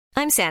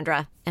I'm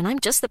Sandra, and I'm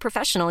just the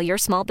professional your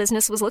small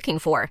business was looking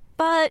for.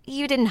 But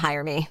you didn't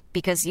hire me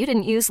because you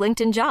didn't use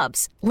LinkedIn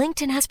Jobs.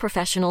 LinkedIn has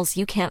professionals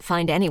you can't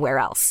find anywhere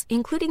else,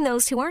 including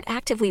those who aren't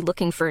actively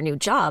looking for a new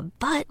job,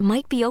 but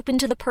might be open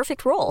to the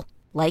perfect role,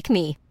 like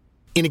me.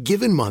 In a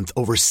given month,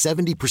 over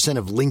 70%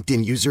 of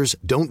LinkedIn users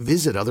don't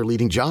visit other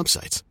leading job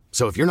sites.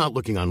 So if you're not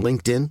looking on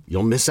LinkedIn,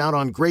 you'll miss out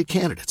on great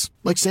candidates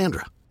like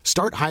Sandra.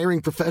 Start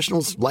hiring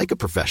professionals like a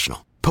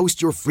professional.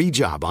 Post your free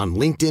job on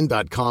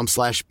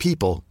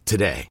linkedin.com/people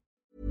today.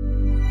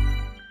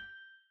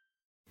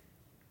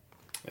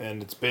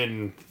 And it's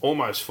been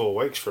almost 4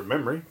 weeks from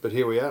memory, but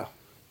here we are.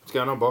 What's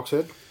going on,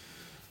 Boxhead?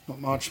 Not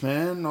much,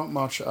 man. Not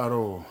much at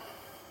all.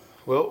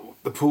 Well,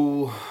 the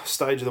pool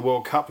stage of the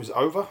World Cup is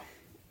over.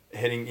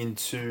 Heading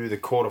into the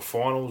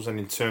quarterfinals, and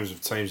in terms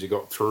of teams that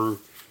got through,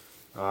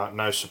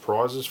 no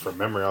surprises. From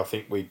memory, I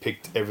think we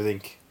picked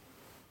everything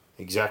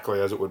exactly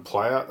as it would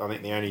play out. I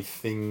think the only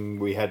thing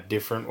we had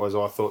different was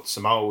I thought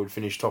Samoa would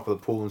finish top of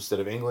the pool instead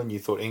of England. You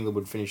thought England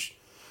would finish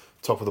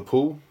top of the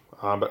pool.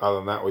 But other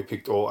than that, we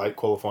picked all 8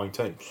 qualifying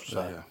teams.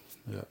 So,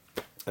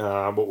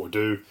 what we'll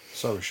do...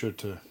 So we should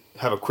too.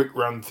 Have a quick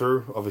run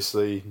through.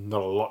 Obviously,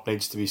 not a lot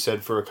needs to be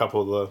said for a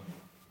couple of the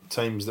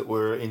teams that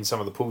were in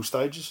some of the pool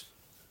stages.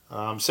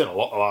 Seen a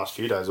lot the last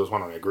few days. There was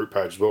one on our group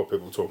page as well.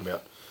 People talking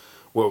about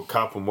World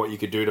Cup and what you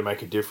could do to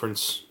make a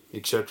difference,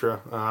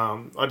 etc.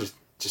 I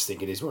just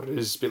think it is what it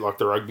is. It's a bit like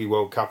the Rugby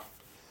World Cup.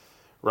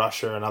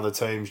 Russia and other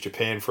teams,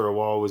 Japan for a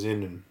while was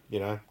in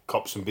and,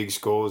 copped some big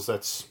scores.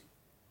 That's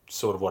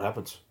sort of what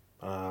happens.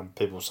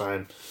 People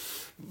saying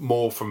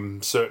more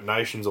from certain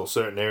nations or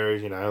certain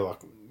areas, like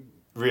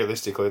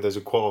realistically there's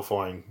a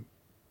qualifying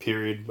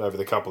period over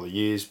the couple of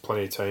years.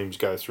 Plenty of teams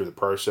go through the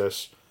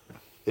process.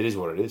 It is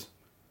what it is.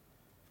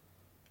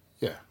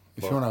 Yeah.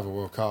 If you want to have a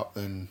World Cup,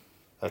 then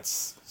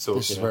this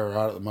is where we're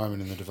at the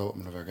moment in the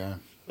development of our game.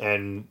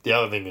 And the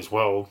other thing as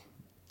well,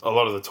 a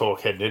lot of the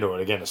talk heading into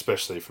it, again,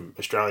 especially from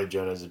Australian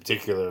journalists in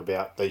particular,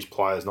 about these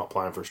players not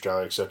playing for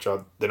Australia,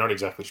 etc., they're not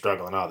exactly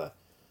struggling, are they?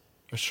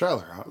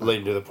 Australia, aren't they?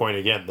 Leading to the point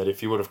again that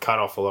if you would have cut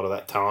off a lot of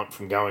that talent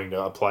from going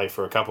to play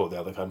for a couple of the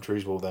other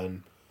countries, well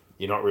then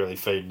you're not really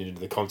feeding into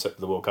the concept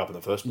of the World Cup in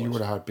the first place. You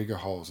would have had bigger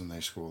holes in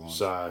these scorelines.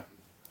 So,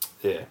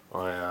 yeah,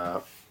 I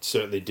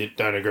certainly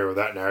don't agree with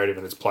that narrative,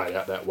 and it's played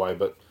out that way.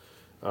 But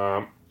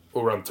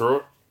we'll run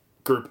through it.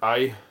 Group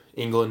A,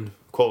 England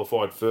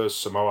qualified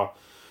first, Samoa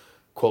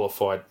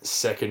qualified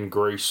second,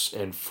 Greece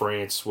and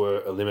France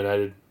were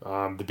eliminated.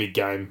 The big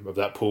game of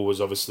that pool was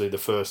obviously the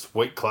first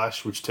week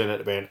clash, which turned out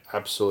to be an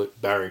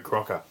absolute Barry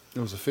Crocker. It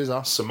was a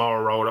fizzer.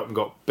 Samoa rolled up and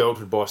got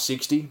belted by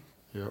 60.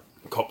 Yep.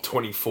 Copped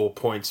 24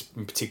 points,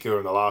 in particular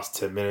in the last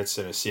 10 minutes,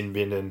 in a sin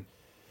bin, and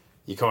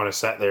you kind of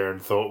sat there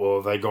and thought, well,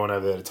 have they gone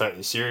over there to take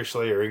this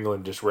seriously, or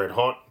England just red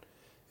hot?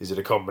 Is it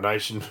a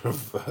combination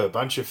of a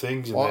bunch of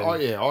things? And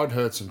I'd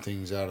heard some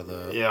things out of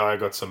the... Yeah, I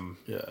got some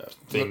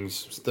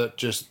things... That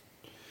just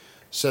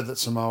said that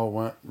Samoa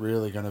weren't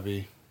really going to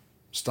be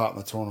starting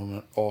the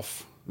tournament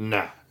off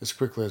as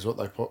quickly as what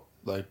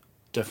they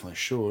definitely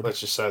should. Let's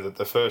just say that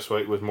the first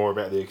week was more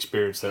about the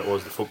experience than it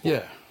was the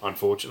football,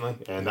 unfortunately,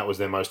 and that was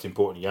their most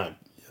important game,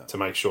 to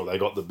make sure they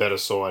got the better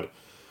side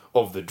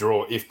of the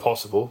draw, if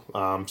possible,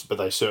 but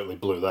they certainly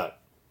blew that.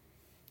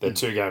 Their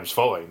 2 games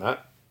following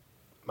that,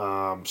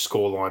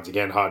 score lines,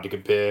 again, hard to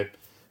compare,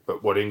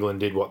 but what England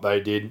did, what they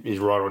did, is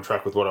right on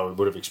track with what I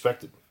would have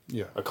expected.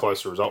 Yeah. A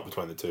closer result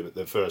between the two, but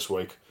the first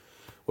week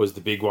was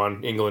the big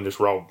one. England just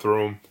rolled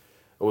through them.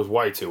 It was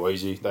way too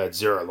easy. They had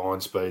 0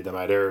 line speed. They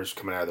made errors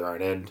coming out of their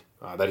own end.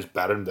 They just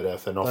battered them to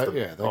death. And they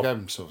gave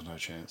themselves no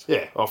chance.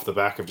 Yeah, off the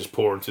back of just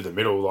pouring through the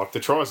middle. Like, the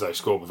tries they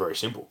scored were very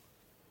simple.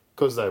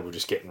 Because they were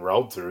just getting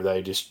rolled through,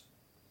 they just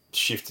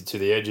shifted to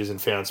the edges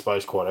and found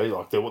space quite easy.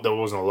 Like, there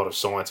wasn't a lot of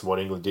science in what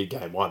England did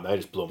game 1. They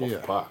just blew them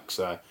off the park.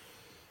 So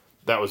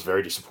that was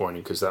very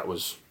disappointing, because that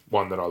was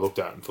one that I looked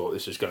at and thought,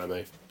 this is going to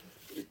be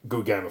a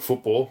good game of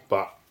football.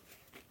 But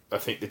I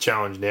think the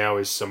challenge now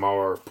is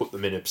Samoa have put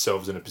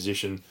themselves in a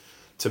position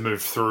to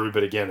move through,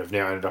 but again have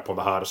now ended up on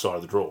the harder side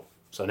of the draw.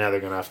 So now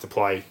they're going to have to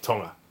play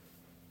Tonga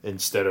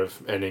instead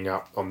of ending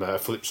up on the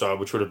flip side,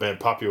 which would have been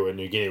Papua and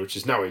New Guinea, which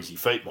is no easy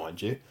feat,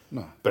 mind you.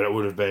 No. But it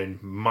would have been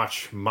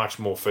much, much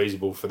more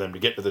feasible for them to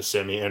get to the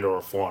semi and or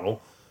a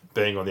final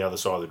being on the other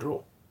side of the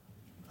draw.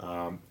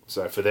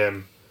 So for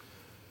them,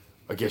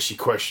 I guess your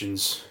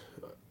questions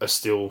are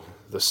still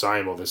the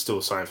same, or they're still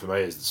the same for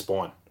me as the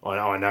spine.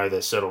 I know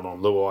they're settled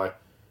on Luai.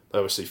 They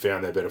obviously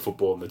found their better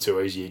football in the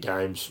 2 easier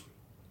games.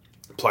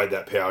 Played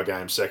that power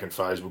game, second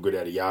phase, were good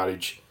out of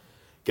yardage.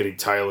 Getting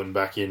Taylor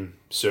back in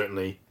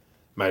certainly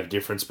made a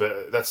difference,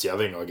 but that's the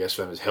other thing, I guess,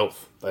 for them is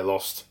health. They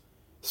lost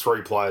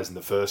 3 players in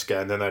the first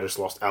game, then they just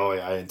lost Aloye,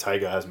 and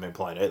Tago hasn't been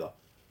playing either.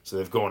 So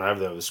they've gone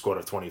over there with a squad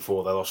of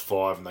 24. They lost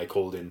 5, and they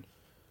called in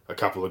a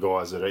couple of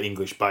guys that are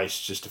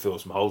English-based just to fill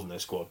some holes in their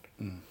squad.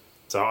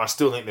 So I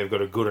still think they've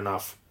got a good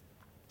enough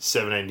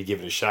 17 to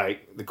give it a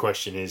shake. The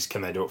question is,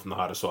 can they do it from the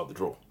harder side of the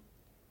draw?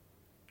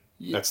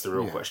 Yeah, that's the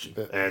real question.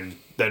 And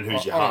then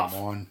who's your half?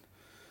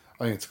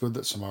 I think it's good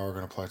that Samoa are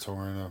going to play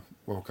Tonga in a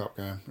World Cup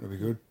game. It'll be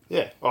good.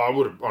 Yeah, I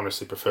would have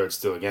honestly preferred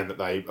still again that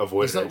they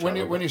avoided each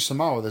other. When you're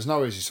Samoa, there's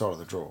no easy side of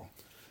the draw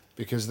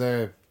because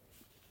they're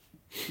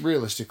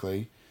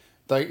realistically,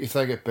 if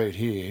they get beat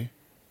here,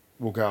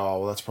 we'll go, oh,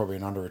 well, that's probably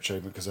an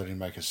underachievement because they didn't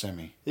make a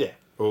semi. Yeah,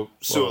 well,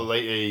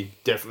 Suoliti,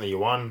 definitely your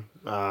 1.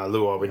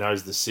 Luai, we know,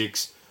 is the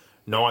 6.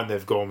 9,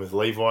 they've gone with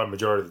Levi,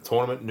 majority of the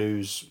tournament.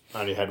 News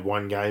only had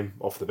 1 game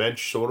off the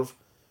bench, sort of.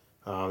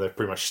 They've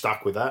pretty much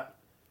stuck with that.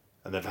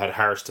 And they've had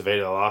Harris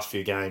Tavita the last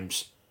few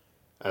games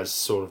as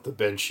sort of the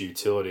bench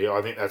utility.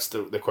 I think that's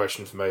the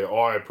question for me.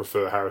 I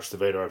prefer Harris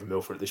Tavita over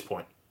Milford at this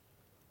point.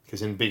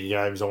 Because in bigger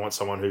games, I want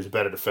someone who's a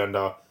better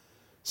defender,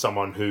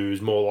 someone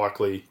who's more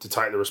likely to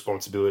take the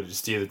responsibility to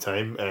steer the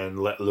team and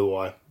let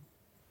Luai,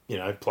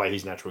 play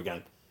his natural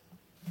game.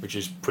 Which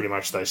is pretty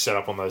much they set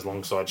up on those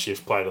long side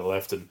shifts, play to the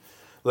left and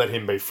let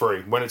him be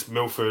free. When it's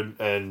Milford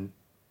and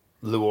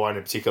Luai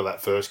in particular,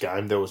 that first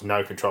game, there was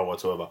no control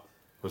whatsoever.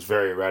 It was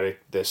very erratic.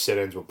 Their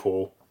set-ends were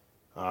poor.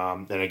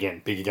 And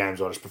again, bigger games,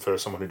 I just prefer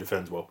someone who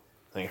defends well.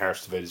 I think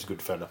Harris Tavita is a good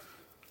defender.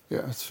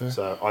 Yeah, that's fair.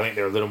 So I think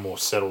they're a little more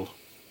settled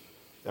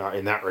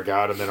in that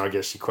regard. And then I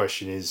guess your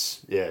question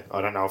is,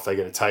 I don't know if they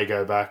get a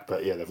Tago back,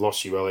 but they've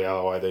lost Ueli,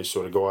 Alloway, these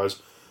sort of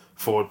guys.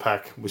 Forward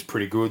pack was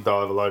pretty good.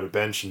 They'll have a loaded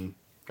bench and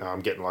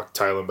getting like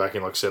Taylor back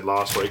in, like I said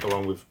last week,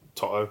 along with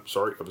Toto.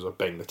 Sorry, I was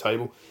banging the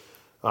table.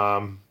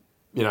 That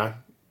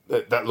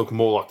looked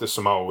more like the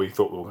Samoa we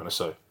thought we were going to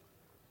see.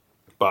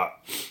 But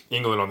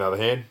England, on the other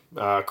hand,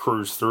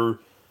 cruised through.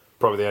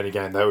 Probably the only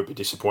game they would be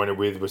disappointed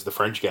with was the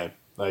French game.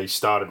 They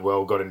started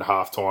well, got into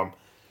half-time,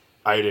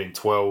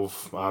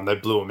 18-12. They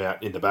blew them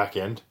out in the back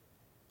end.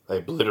 They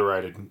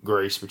obliterated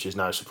Greece, which is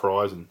no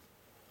surprise, and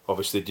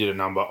obviously did a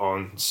number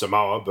on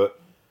Samoa.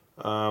 But,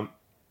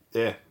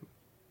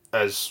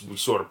 as we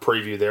sort of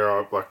preview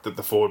there, like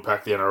the forward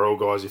pack, the NRL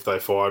guys, if they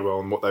fired well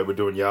and what they were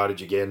doing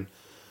yardage again,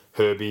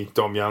 Herbie,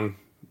 Dom Young,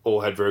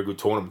 all had very good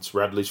tournaments.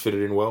 Radley's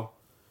fitted in well.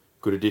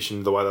 Good addition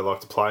to the way they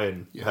like to play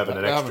and having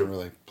an extra. They haven't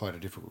really played a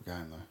difficult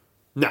game, though.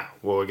 No.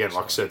 Well, again,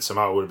 like I said,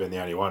 Samoa would have been the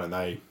only one, and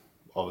they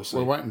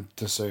obviously... We're waiting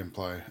to see him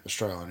play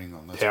Australia and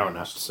England. Power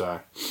naps. So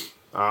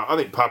I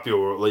think Papi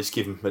will at least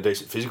give him a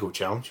decent physical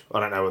challenge. I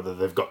don't know whether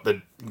they've got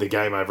the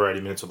game over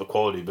 80 minutes or the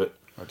quality, but...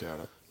 I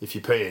doubt it. If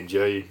you're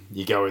PNG,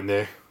 you go in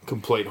there,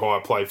 complete high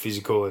play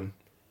physical, and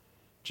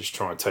just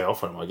try and tee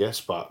off on them, I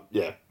guess. But,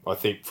 I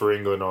think for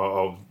England,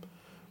 I'm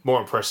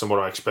more impressed than what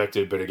I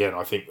expected. But again,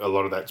 I think a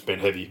lot of that's been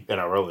heavy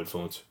NRL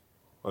influence.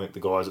 I think the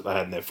guys that they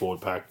had in their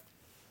forward pack,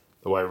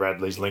 the way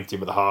Radley's linked in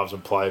with the halves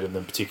and played, and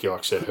then particularly,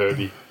 like I said,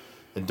 Herbie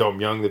and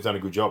Dom Young, they've done a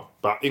good job.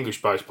 But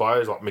English-based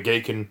players like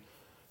McGeechan,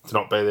 to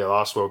not be their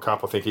last World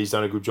Cup, I think he's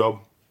done a good job.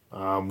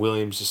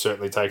 Williams has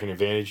certainly taken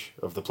advantage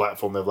of the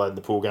platform they've laid in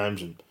the pool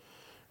games and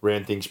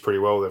ran things pretty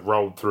well. They've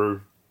rolled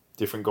through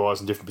different guys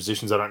in different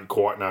positions. I don't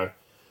quite know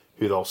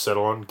who they'll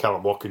settle on.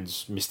 Callum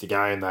Watkins missed a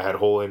game. They had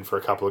Hall in for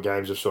a couple of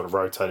games. They've sort of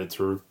rotated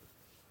through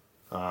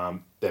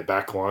their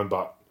back line,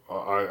 but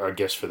I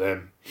guess for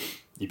them,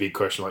 your big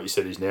question, like you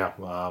said, is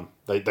now.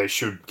 They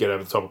should get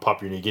over the top of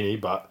Papua New Guinea,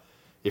 but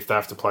if they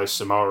have to play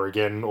Samoa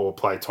again or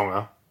play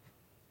Tonga,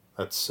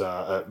 that's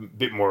a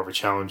bit more of a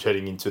challenge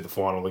heading into the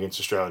final against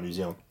Australia and New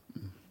Zealand.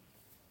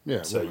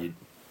 Yeah. So you'd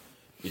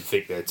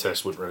think their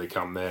test wouldn't really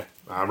come there.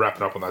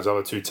 Wrapping up on those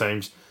other two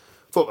teams,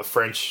 thought the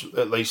French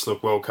at least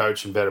looked well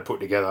coached and better put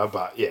together,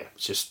 but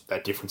it's just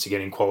that difference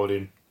again in quality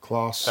and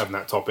class, having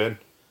that top end.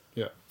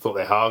 Yeah. Thought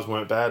their halves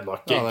weren't bad.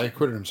 They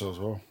acquitted themselves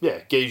well. Yeah,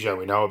 Gijo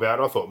we know about.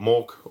 I thought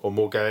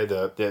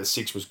Morgay, the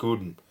 6 was good,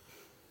 and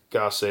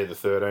Garcia the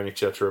 13,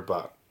 etc.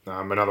 But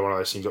another one of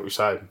those things that we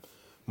say,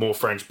 more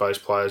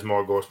French-based players,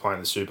 more guys playing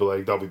in the Super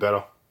League, they'll be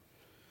better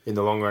in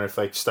the long run if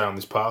they stay on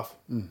this path.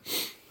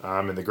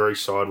 In the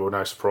Greece side, well,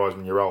 no surprise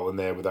when you roll in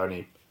there with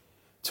only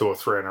 2 or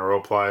 3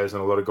 NRL players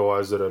and a lot of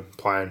guys that are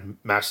playing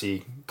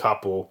Massey,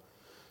 Cup, or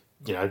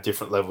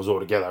different levels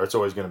altogether. It's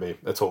always going to be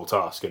a tall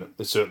task, and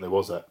it certainly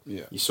was that.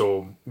 Yeah. You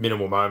saw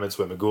minimal moments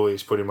where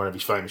Magoulias put in one of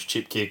his famous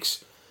chip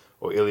kicks,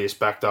 or Ilias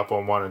backed up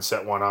on one and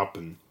set one up,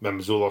 and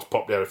Mamazoulos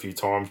popped out a few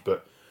times,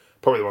 but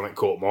probably the one that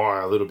caught my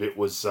eye a little bit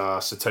was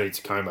Satini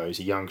Takomo. He's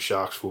a young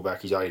Sharks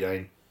fullback. He's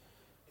 18.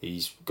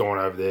 He's gone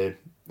over there,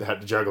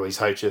 had to juggle his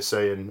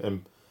HSC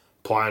and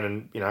playing,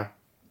 and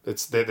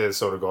they're the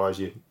sort of guys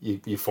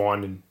you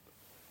find in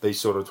these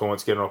sort of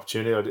tournaments get an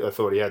opportunity. I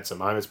thought he had some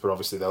moments, but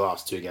obviously their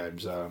last 2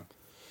 games,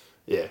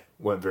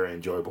 weren't very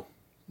enjoyable.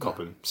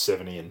 Copping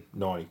 70 and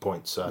 90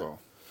 points. So,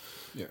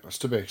 it's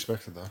to be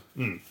expected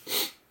though.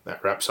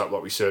 That wraps up,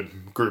 like we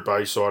said, Group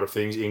A side of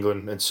things.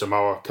 England and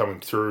Samoa coming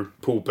through.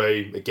 Pool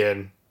B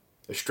again.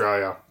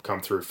 Australia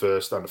come through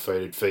first,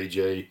 undefeated.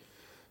 Fiji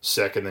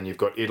second. Then you've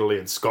got Italy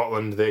and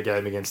Scotland. Their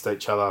game against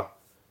each other.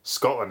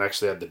 Scotland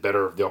actually had the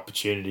better of the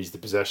opportunities, the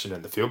possession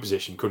and the field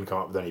position. Couldn't come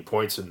up with any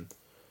points, and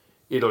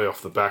Italy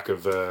off the back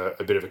of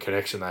a bit of a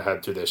connection they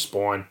had to their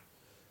spine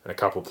and a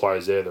couple of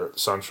players there. They're at the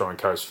Sunshine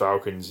Coast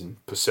Falcons, and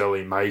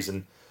Pacelli,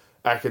 Mason,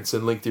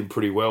 Atkinson linked in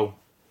pretty well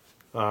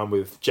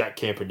with Jack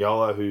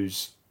Campagnola,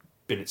 who's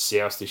been at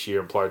South this year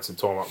and played some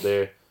time up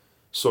there,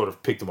 sort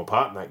of picked them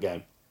apart in that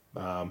game.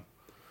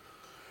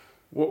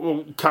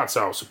 Well, can't say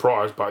I was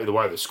surprised, but the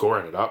way the score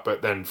ended up.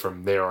 But then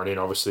from there on in,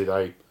 obviously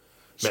they...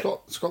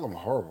 Scotland were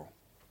horrible.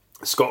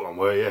 Scotland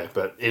were, yeah.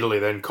 But Italy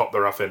then copped the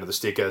rough end of the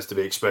stick as to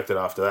be expected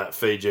after that.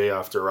 Fiji,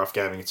 after a rough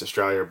game against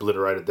Australia,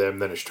 obliterated them.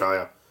 Then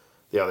Australia,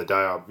 the other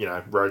day,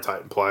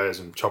 rotating players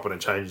and chopping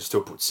and changing,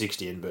 still put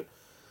 60 in. But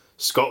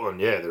Scotland,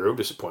 yeah, they're a real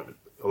disappointment.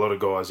 A lot of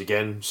guys,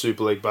 again,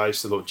 Super League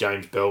based. I thought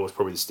James Bell was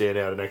probably the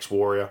standout, an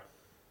ex-Warrior.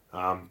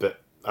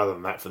 But other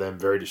than that, for them,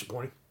 very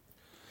disappointing.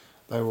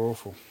 They were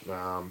awful.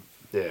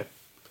 Yeah.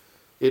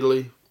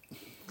 Italy,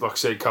 like I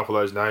said, a couple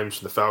of those names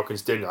from the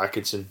Falcons. Daniel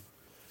Atkinson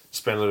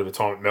spent a little bit of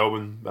time at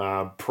Melbourne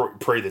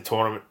pre the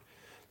tournament.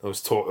 There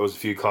was a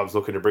few clubs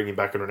looking to bring him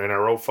back in an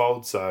NRL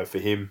fold. So for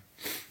him,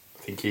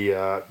 I think he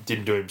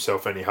didn't do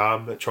himself any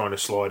harm at trying to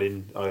slide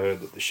in. I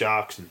heard that the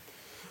Sharks and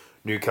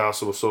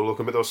Newcastle were sort of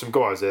looking, but there were some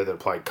guys there that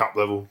played cup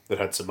level that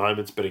had some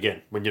moments. But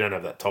again, when you don't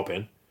have that top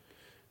end,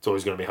 it's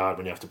always going to be hard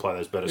when you have to play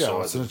those better sides.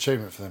 Yeah, it's an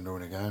achievement for them to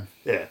win a game.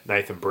 Yeah,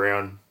 Nathan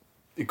Brown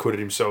acquitted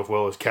himself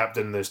well as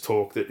captain. There's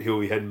talk that he'll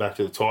be heading back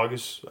to the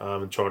Tigers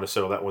and trying to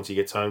settle that once he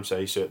gets home. So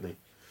he certainly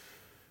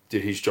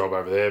did his job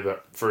over there.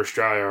 But for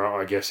Australia,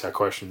 I guess our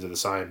questions are the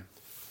same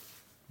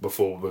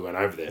before we went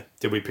over there.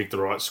 Did we pick the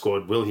right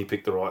squad? Will he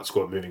pick the right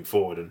squad moving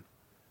forward? And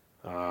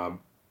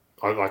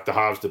I like the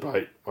halves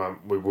debate.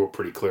 We were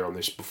pretty clear on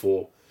this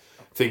before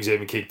things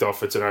even kicked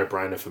off. It's a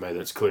no-brainer for me that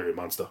it's Cleary and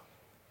Munster.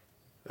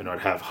 And I'd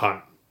have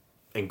Hunt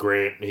and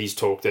Grant. He's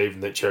talked even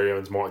that Cherry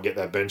Evans might get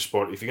that bench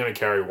spot. If you're going to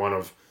carry one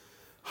of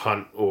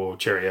Hunt or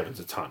Cherry Evans,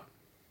 it's Hunt.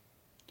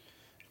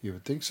 You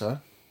would think so.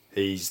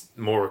 He's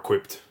more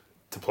equipped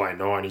to play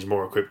 9. He's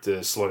more equipped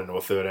to slot into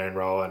a 13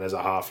 role, and as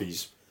a half,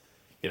 he's,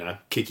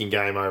 kicking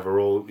game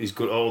overall. He's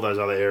good. All those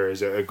other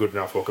areas are good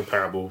enough or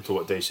comparable to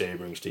what DC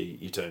brings to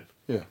your team.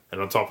 Yeah.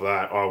 And on top of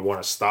that, I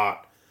want to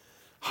start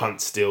Hunt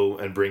still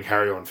and bring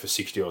Harry on for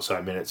 60 or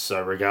so minutes.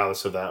 So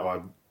regardless of that,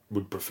 I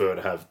would prefer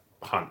to have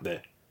Hunt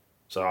there.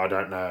 So I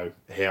don't know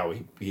how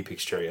he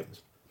picks Cherry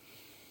Evans.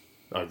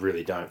 I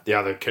really don't. The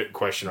other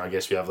question I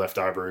guess we have left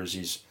over is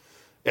his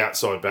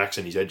outside backs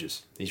and his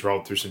edges. He's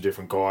rolled through some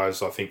different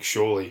guys. I think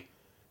surely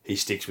he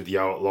sticks with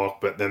Yo at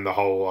lock, but then the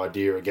whole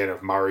idea again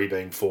of Murray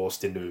being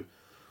forced into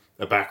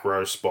a back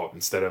row spot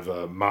instead of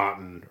a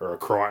Martin or a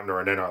Crichton or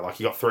an Eno. Like,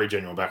 you got 3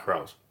 genuine back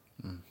rows.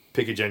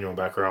 Pick a genuine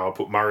back row. I'll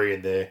put Murray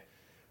in there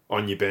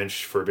on your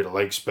bench for a bit of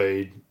leg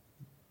speed.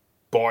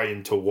 Buy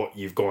into what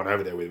you've gone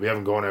over there with. We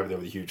haven't gone over there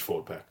with a huge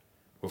forward pack.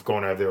 We've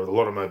gone over there with a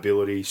lot of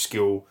mobility,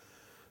 skill,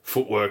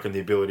 footwork, and the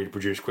ability to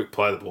produce quick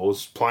play the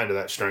balls. Playing to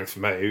that strength for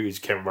me is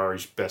Cameron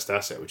Murray's best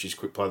asset, which is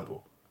quick play the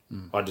ball.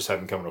 I just have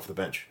him coming off the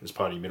bench as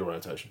part of your middle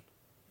rotation.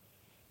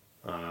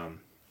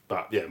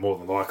 But yeah, more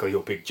than likely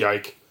he'll pick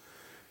Jake.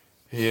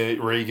 Yeah,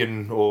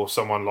 Regan or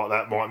someone like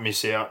that might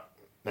miss out.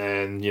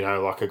 And,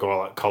 like a guy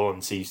like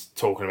Collins, he's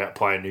talking about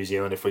playing New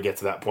Zealand if we get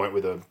to that point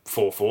with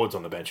 4 forwards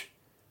on the bench,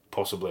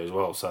 possibly as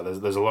well. So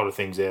there's a lot of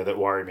things there that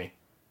worry me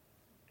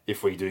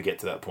if we do get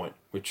to that point,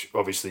 which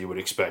obviously you would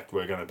expect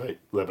we're going to beat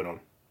Lebanon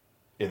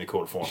in the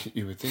quarterfinal.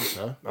 You would think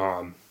so.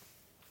 And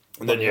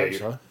then,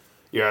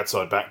 your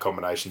outside back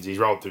combinations, he's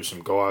rolled through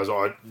some guys.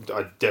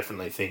 I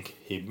definitely think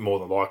he'd more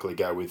than likely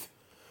go with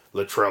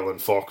Latrell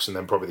and Fox, and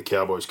then probably the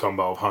Cowboys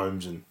combo of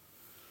Holmes and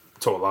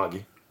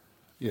Tuolagi.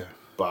 Yeah.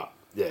 But,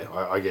 yeah,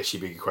 I guess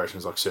your bigger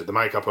questions, like I said, the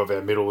makeup of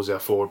our middles, our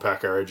forward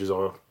pack, our edges,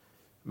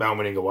 Mal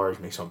Meninga worries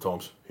me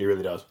sometimes. He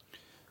really does.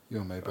 You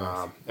and me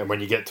both. And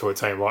when you get to a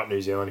team like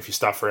New Zealand, if you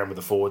stuff around with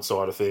the forward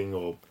side of thing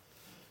or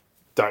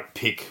don't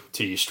pick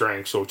to your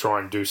strengths or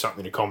try and do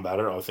something to combat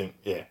it, I think,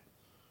 yeah,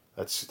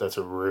 that's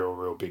a real,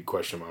 real big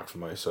question mark for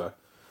me. So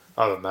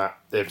other than that,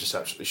 they've just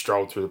absolutely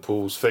strolled through the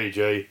pools.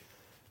 Fiji,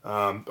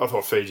 I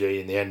thought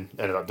Fiji in the end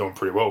ended up doing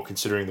pretty well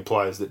considering the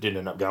players that didn't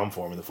end up going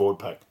for him in the forward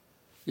pack.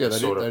 Yeah, they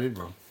did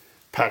well.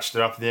 Patched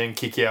it up at the end.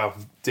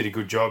 Kikau did a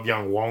good job.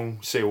 Young Wong,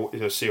 Sia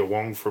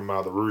Wong from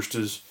the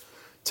Roosters.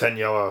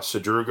 Tanyela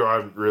Sadruga, I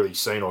haven't really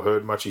seen or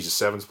heard much. He's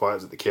a 7s player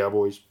at the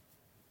Cowboys.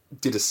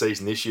 Did a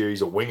season this year.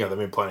 He's a winger. They've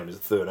been playing him as a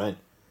 13.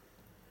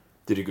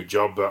 Did a good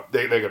job, but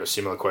they got a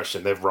similar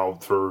question. They've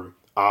rolled through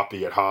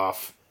Arpey at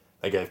half.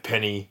 They gave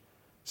Penny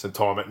some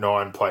time at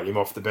 9, played him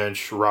off the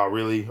bench.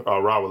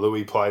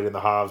 Rawalui played in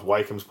the halves.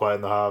 Wakeham's played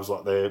in the halves.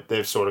 Like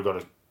they've sort of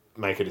got to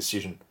make a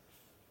decision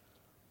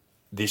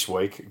this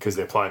week because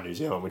they're playing New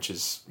Zealand, which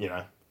is,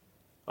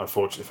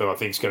 unfortunately for them, I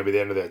think it's going to be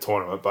the end of their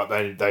tournament, but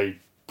they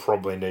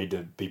probably need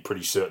to be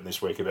pretty certain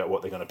this week about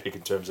what they're going to pick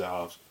in terms of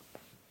halves.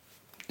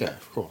 Yeah,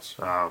 of course.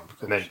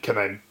 And then can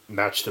they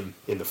match them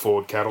in the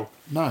forward cattle?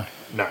 No,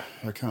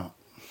 they can't.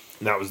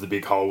 And that was the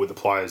big hole with the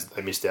players that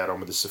they missed out on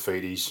with the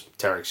Safidis,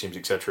 Tarek Sims,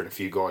 etc., and a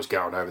few guys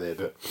going over there.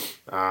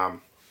 But,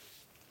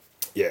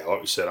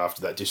 like we said,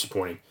 after that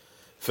disappointing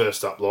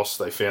first up loss,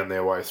 they found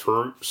their way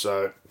through.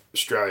 So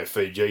Australia,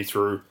 Fiji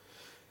through.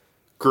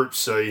 Group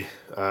C,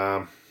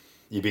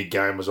 your big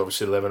game was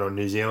obviously Lebanon,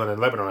 New Zealand, and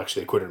Lebanon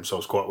actually acquitted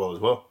themselves quite well as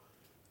well.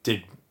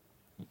 Did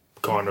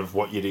kind of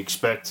what you'd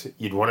expect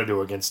you'd want to do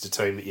against a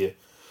team that you're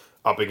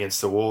up against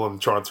the wall and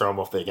try and throw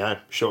them off their game.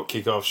 Short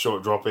kickoffs,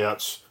 short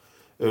dropouts,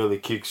 early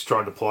kicks,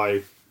 trying to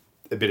play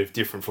a bit of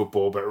different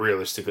football, but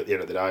realistic at the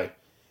end of the day,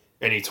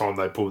 anytime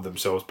they pulled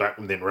themselves back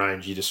within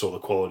range, you just saw the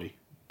quality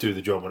do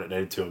the job when it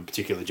needed to, and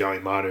particularly Joey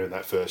Manu in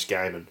that first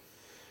game. And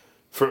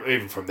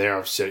even from there,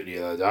 I've said it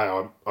the other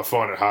day, I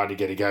find it hard to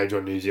get a gauge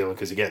on New Zealand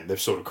because, again,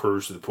 they've sort of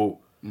cruised to the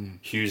pool.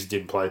 Hughes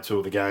didn't play 2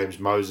 of the games.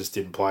 Moses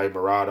didn't play.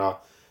 Murata,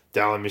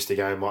 Dallin missed a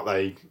game. Like,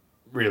 they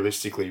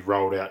realistically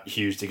rolled out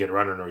Hughes to get a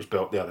run under his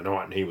belt the other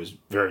night, and he was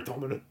very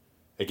dominant,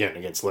 again,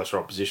 against lesser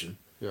opposition.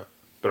 Yeah.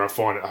 But I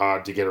find it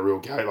hard to get a real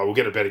gauge. Like, we'll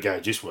get a better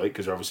gauge this week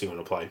because they're obviously going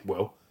to play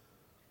well.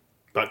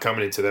 But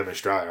coming into them,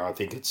 Australia, I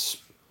think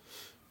it's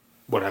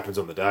what happens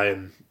on the day.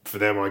 And for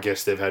them, I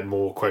guess they've had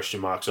more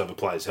question marks over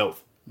players'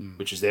 health,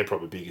 which is their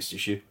probably biggest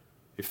issue.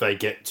 If they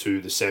get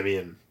to the semi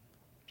and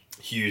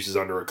Hughes is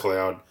under a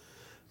cloud,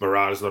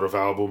 Murata's not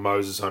available,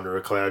 Moses under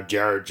a cloud,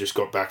 Jared just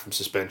got back from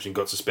suspension,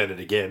 got suspended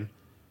again,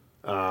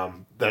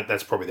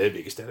 that's probably their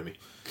biggest enemy.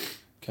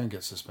 Can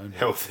get suspended.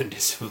 Health and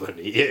discipline.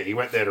 Yeah, he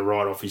went there to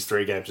write off his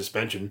 3-game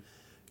suspension,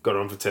 got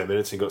on for 10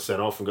 minutes and got sent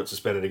off and got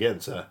suspended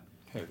again. So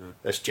Yeah, good.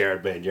 that's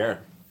Jared being Jared.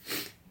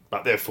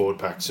 But their forward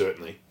pack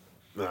certainly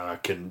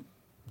can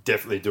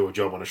definitely do a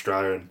job on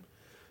Australia. And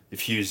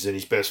if Hughes is in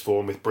his best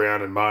form with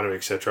Brown and Manu,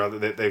 etc.,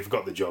 they've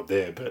got the job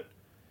there. But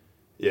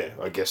yeah,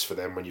 I guess for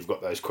them, when you've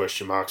got those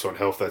question marks on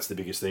health, that's the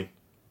biggest thing.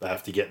 They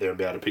have to get there and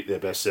be able to pick their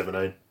best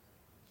 17.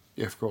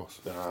 Yeah, of course.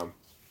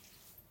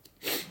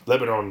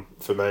 Lebanon,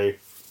 for me,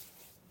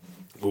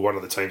 were one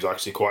of the teams I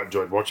actually quite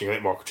enjoyed watching. I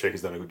think Michael Cheek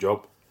has done a good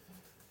job,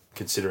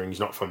 considering he's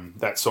not from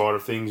that side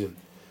of things. And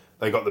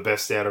they got the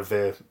best out of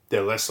their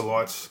lesser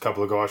lights. A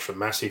couple of guys from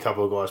Massey, a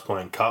couple of guys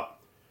playing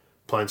cup,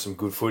 playing some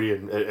good footy.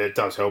 And it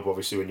does help,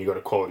 obviously, when you've got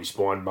a quality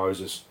spine.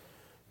 Moses,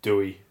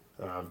 Dewey,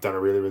 done a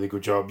really, really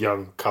good job.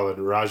 Young Khalid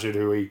Rashid,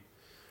 who he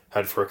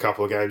had for a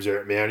couple of games there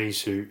at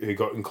Mounties, who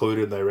got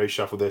included and they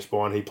reshuffled their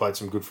spine. He played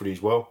some good footy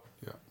as well.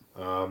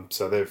 Yeah.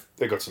 So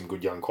they've got some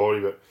good young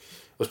quality, but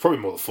it was probably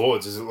more the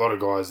forwards. There's a lot of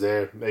guys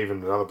there.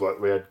 Even another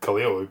bloke, we had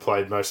Khalil, who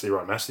played mostly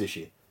right mass this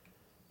year.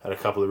 Had a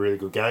couple of really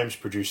good games,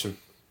 produced some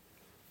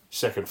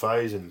second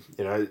phase, and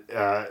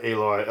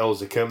Eli El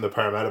Zakim, the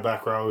Parramatta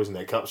back rowers and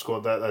their cup squad,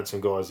 that had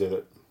some guys there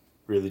that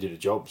really did a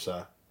job.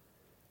 So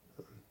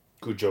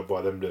good job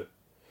by them to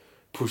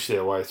push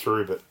their way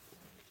through. But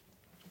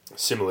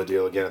similar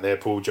deal again in their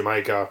pool.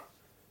 Jamaica,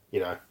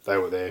 they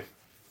were there.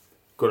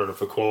 Good on it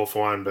for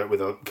qualifying, but with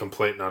a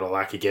complete and utter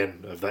lack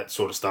again of that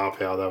sort of star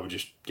power. They were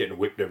just getting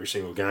whipped every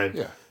single game.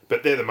 Yeah.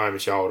 But they're the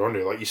moments you hold on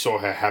to. Like, you saw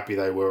how happy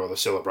they were, or the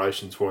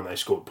celebrations for when they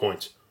scored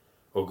points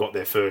or got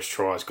their first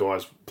tries,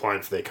 guys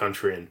playing for their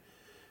country,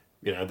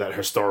 and that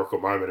historical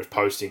moment of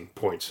posting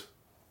points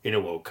in a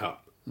World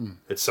Cup.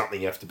 It's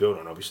something you have to build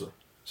on, obviously.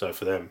 So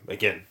for them,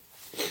 again,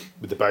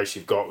 with the base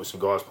you've got, with some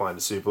guys playing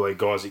the Super League,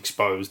 guys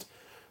exposed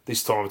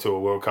this time to a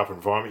World Cup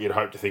environment, you'd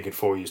hope to think in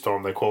 4 years'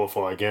 time they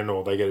qualify again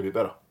or they get a bit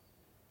better.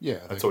 Yeah,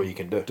 that's all you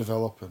can do.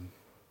 Develop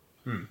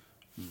and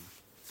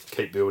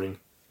Keep building,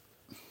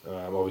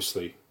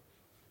 obviously,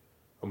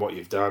 on what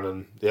you've done.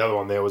 And the other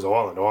one there was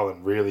Ireland.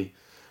 Ireland really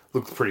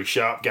looked pretty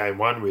sharp game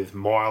one with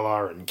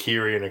Myler and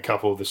Kiri and a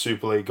couple of the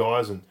Super League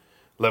guys. And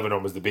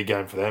Lebanon was the big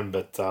game for them,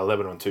 but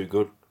Lebanon too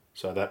good.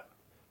 So that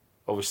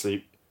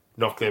obviously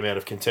knocked them out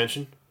of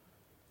contention.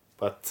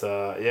 But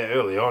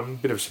early on,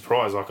 bit of a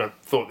surprise. Like, I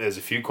thought there's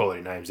a few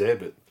quality names there,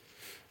 but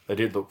they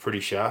did look pretty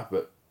sharp.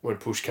 But when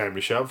push came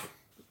to shove,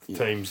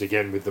 teams,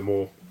 again, with the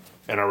more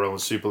NRL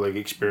and Super League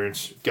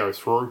experience go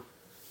through.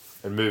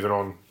 And moving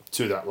on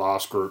to that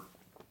last group,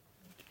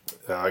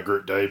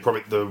 Group D,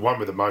 probably the one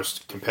with the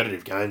most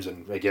competitive games.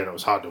 And again, it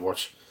was hard to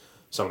watch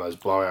some of those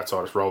blowouts.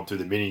 I just rolled through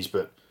the minis.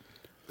 But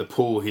the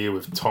pool here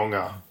with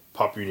Tonga,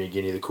 Papua New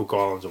Guinea, the Cook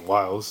Islands and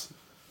Wales,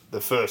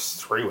 the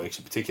first 3 weeks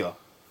in particular,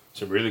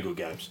 some really good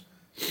games.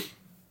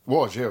 it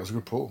was a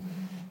good pull.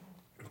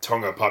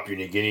 Tonga, Papua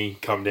New Guinea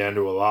come down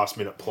to a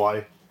last-minute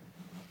play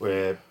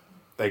where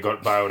they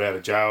got bailed out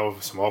of jail,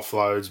 some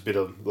offloads, bit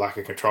of lack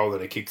of control,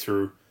 then a kick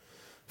through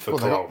for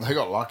They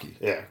got lucky.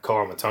 Yeah,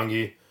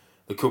 Kalamatangi.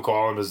 The Cook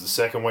Islanders the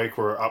second week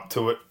were up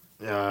to it,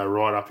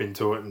 right up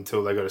into it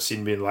until they got a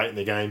sin bin late in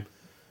the game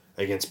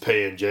against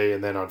PNG,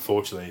 and then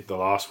unfortunately the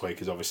last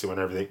week is obviously when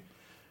everything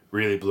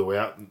really blew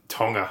out.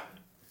 Tonga,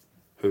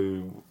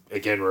 who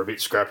again were a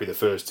bit scrappy the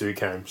first 2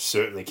 games,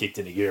 certainly kicked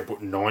into gear and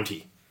put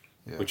 90,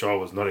 which I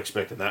was not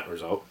expecting that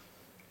result.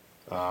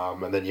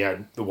 And then you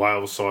had the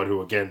Wales side,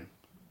 who again,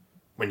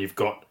 when you've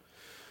got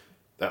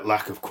that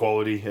lack of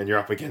quality and you're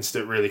up against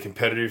it, really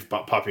competitive,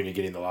 but Papua New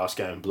Guinea in the last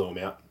game blew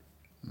them out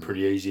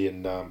pretty easy.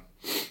 And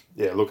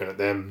looking at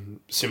them,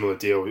 similar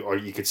deal.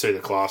 You could see the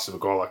class of a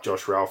guy like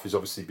Josh Ralph, who's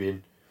obviously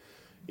been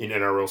in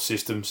NRL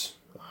systems,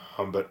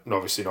 but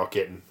obviously not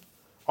getting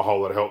a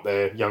whole lot of help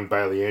there. Young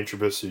Bailey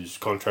Antrobus, who's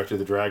contracted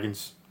the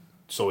Dragons,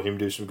 saw him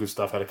do some good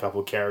stuff, had a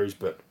couple of carries,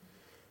 but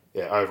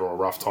overall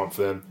rough time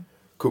for them.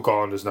 Cook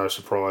Islanders, no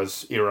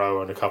surprise.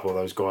 Iro and a couple of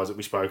those guys that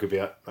we spoke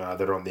about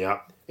that are on the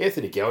up.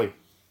 Anthony Gelly,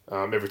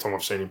 every time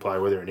I've seen him play,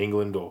 whether in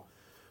England or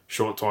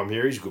short time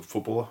here, he's a good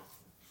footballer.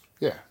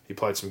 Yeah. He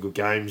played some good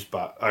games,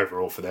 but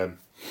overall for them,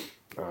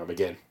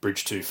 again,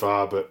 bridge too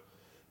far. But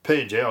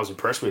PNG I was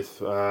impressed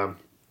with.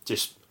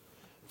 Just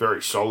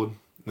very solid.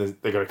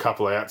 They've got a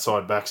couple of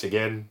outside backs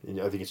again.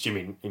 I think it's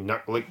Jimmy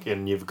Nucklick,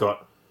 and you've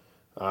got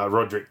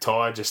Roderick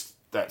Ty, just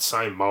that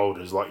same mould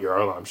as like your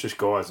O-Lums, just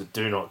guys that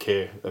do not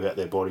care about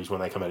their bodies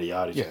when they come out of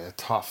yardage. Yeah, they're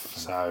tough.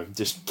 So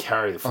just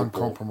carry the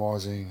football.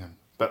 Uncompromising.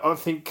 But I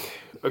think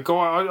a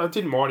guy, I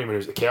didn't mind him when he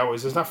was at the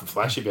Cowboys. There's nothing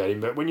flashy about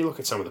him, but when you look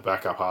at some of the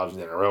backup halves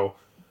in the NRL,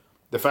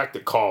 the fact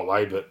that Kyle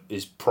Labert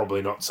is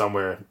probably not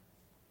somewhere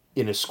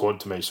in a squad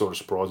to me sort of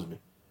surprises me.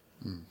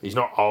 He's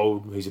not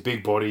old. He's a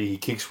big body. He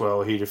kicks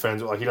well. He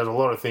defends. Like, he does a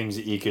lot of things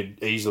that you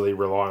could easily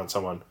rely on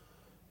someone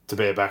to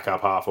be a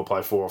backup half or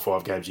play 4 or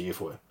 5 games a year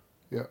for you.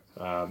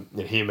 Yeah. And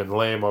him and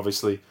Lamb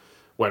obviously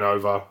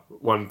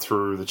won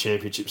through the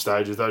championship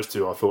stages. Those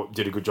two, I thought,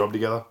 did a good job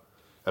together.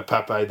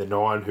 Pape, the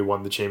 9, who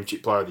won the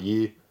championship player of the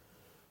year,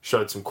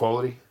 showed some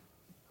quality.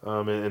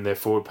 And their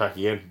forward pack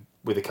again,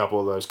 with a couple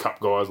of those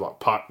cup guys like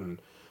Putt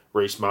and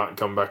Reece Martin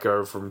coming back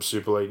over from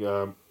Super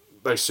League.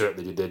 They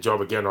certainly did their job.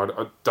 Again,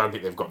 I don't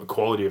think they've got the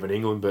quality of an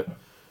England, but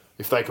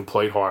if they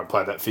compete high and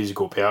play that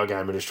physical power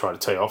game and just try to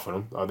tee off on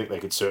them, I think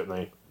they could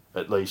certainly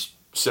at least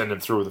send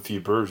them through with a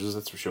few bruises,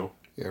 that's for sure.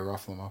 Yeah,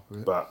 ruffle them up a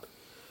bit. But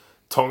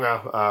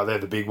Tonga, they're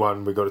the big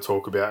one we've got to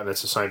talk about, and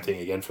it's the same thing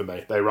again for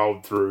me. They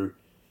rolled through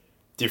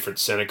different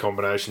centre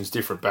combinations,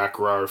 different back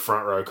row,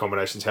 front row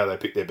combinations, how they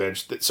pick their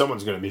bench. That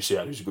someone's going to miss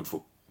out who's a good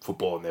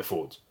footballer in their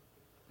forwards.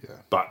 Yeah.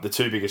 But the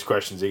two biggest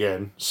questions,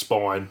 again,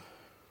 spine,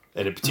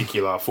 and in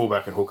particular,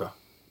 fullback and hooker.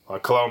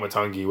 Like, Kaloa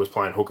Matangi was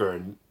playing hooker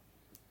in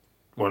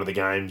one of the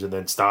games and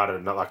then started,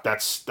 and like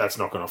that's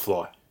not going to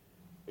fly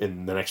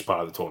in the next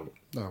part of the tournament.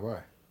 No way.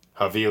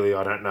 Havili,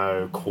 I don't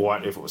know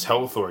quite if it was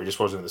health or he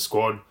just wasn't in the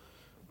squad,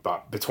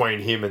 but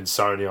between him and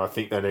Sony, I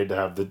think they need to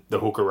have the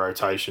hooker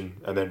rotation,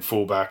 and then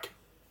fullback,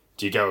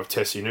 do you go with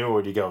Tessinu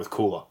or do you go with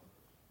Cooler?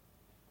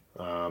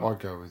 I'd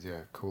go with,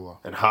 Cooler.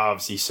 And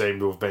halves, he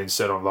seemed to have been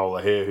set on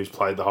Lola Hare, who's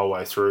played the whole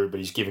way through, but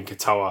he's given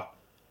Katoa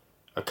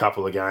a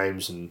couple of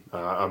games, and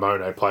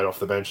Amone played off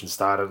the bench and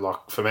started.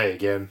 Like, for me,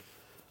 again,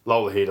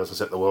 Lola Hare doesn't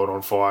set the world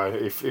on fire.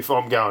 If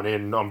I'm going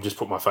in, I'm just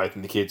putting my faith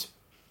in the kids.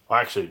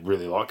 I actually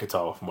really like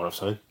Katoa from what I've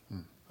seen.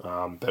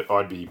 But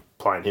I'd be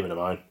playing him in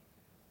Amone.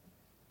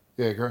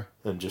 Yeah, agree.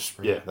 And just,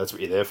 that's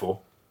what you're there for.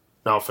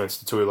 No offence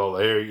to Tui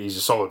Lola Hare, he's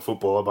a solid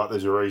footballer, but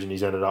there's a reason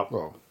he's ended up...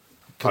 Well,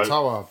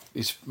 Katoa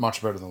is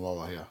much better than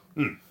Lola here.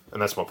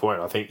 And that's my point.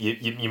 I think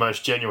your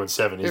most genuine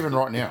 7 is... Even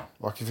right now.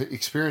 Like, if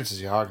experience is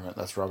the argument,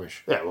 that's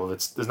rubbish. Yeah, well,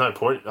 there's no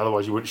point.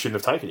 Otherwise, you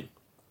shouldn't have taken him.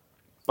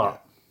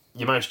 But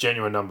your most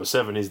genuine number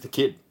 7 is the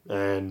kid.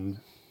 And,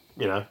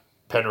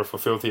 Penrith were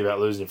filthy about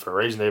losing him for a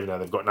reason, even though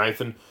they've got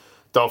Nathan.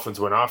 Dolphins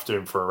went after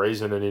him for a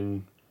reason. And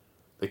in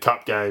the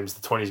Cup games,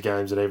 the 20s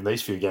games, and even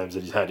these few games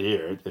that he's had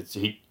here,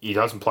 he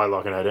doesn't play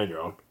like an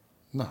 18-year-old.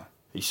 No.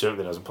 He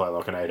certainly doesn't play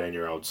like an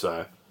 18-year-old.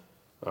 So,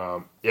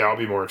 I'll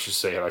be more interested to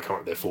see how they come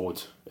up with their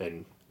forwards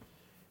and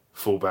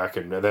fullback,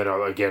 and then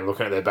again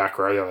looking at their back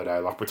row the other day,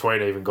 like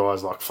between even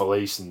guys like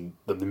Felice and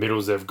the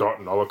middles they've got,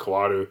 and Ola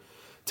Kawadu,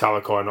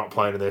 Talakai not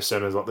playing in their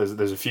centres. Like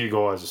there's a few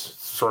guys,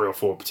 3 or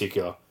 4 in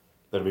particular,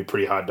 that'll be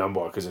pretty hard done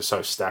by because they're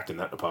so stacked in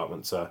that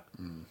department. So,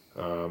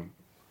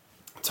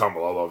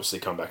 Tamalolo obviously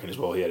come back in as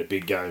well. He had a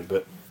big game,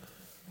 but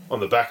on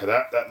the back of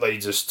that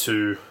leads us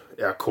to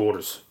our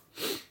quarters,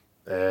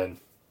 and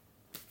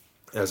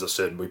as I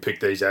said, we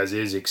picked these as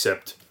is,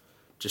 except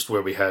just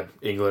where we had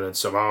England and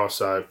Samoa.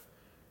 So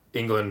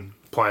England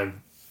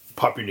playing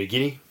Papua New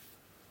Guinea.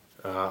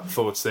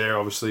 Thoughts there,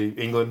 obviously,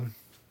 England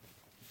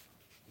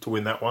to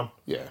win that one.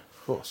 Yeah,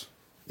 of course.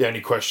 The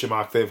only question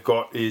mark they've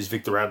got is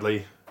Victor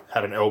Radley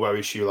had an elbow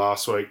issue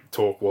last week.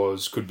 Talk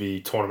was could be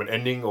tournament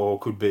ending or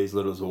could be as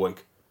little as a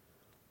week.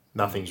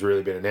 Nothing's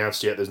really been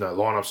announced yet. There's no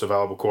lineups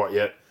available quite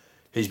yet.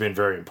 He's been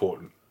very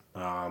important.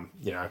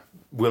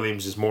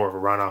 Williams is more of a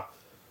runner.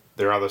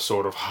 Their other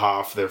sort of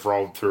half they've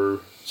rolled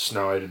through,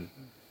 Snoid, and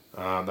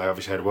they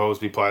obviously had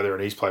Wellesby play there,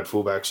 and he's played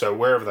fullback. So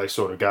wherever they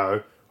sort of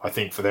go, I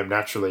think for them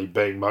naturally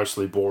being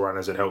mostly ball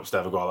runners, it helps to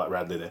have a guy like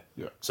Radley there.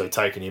 Yeah. So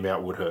taking him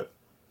out would hurt.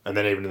 And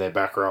then even in their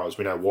back row, as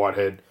we know,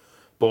 Whitehead,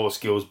 ball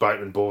skills,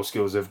 Bateman, ball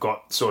skills, they've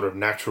got sort of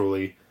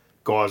naturally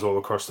guys all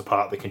across the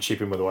park that can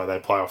chip in with the way they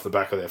play off the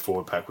back of their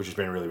forward pack, which has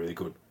been really, really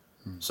good.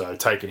 So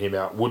taking him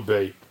out would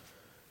be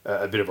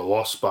a bit of a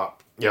loss, but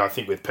I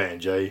think with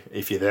PNG,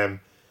 if you're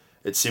them,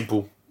 it's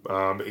simple.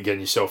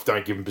 Again, yourself,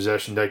 don't give them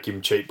possession, don't give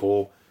them cheap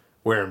ball,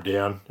 wear them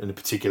down. And in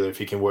particular,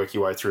 if you can work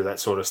your way through that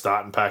sort of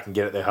starting pack and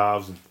get at their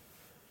halves and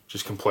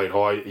just complete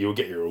high, you'll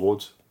get your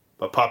rewards.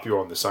 But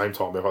Papua on the same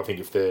time, I think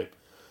if they're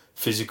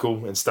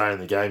physical and stay in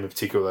the game, in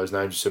particular those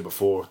names you said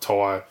before,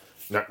 Ty,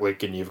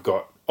 Nucklick, and you've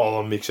got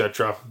Olam,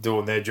 etc.,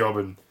 doing their job,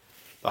 and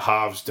the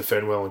halves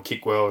defend well and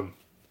kick well and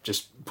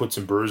just put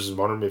some bruises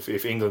on them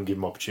if England give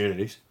them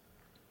opportunities.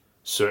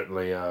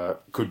 Certainly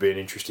could be an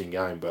interesting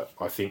game, but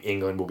I think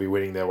England will be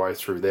winning their way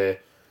through there.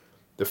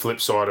 The flip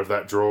side of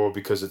that draw,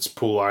 because it's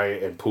Pool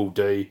A and Pool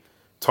D,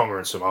 Tonga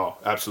and Samoa,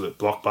 absolute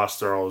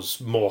blockbuster. I was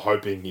more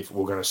hoping if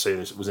we're going to see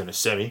this, it was in a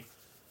semi,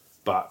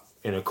 but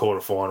in a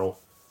quarterfinal,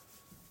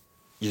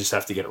 you just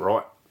have to get it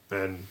right.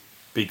 And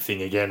big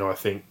thing again, I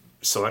think,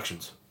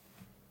 selections.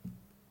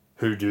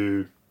 Who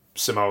do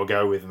Samoa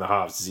go with in the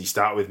halves? Does he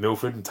start with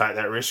Milford and take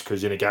that risk?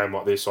 Because in a game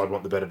like this, I'd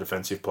want the better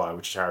defensive player,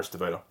 which is Harris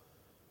DeVita.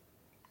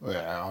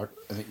 Yeah,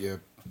 I think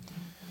you're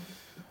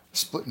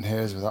splitting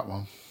hairs with that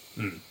one.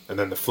 And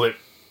then the flip,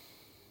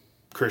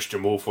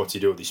 Christian Wolf, what's he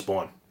do with his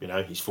spine? You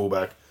know, his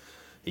fullback,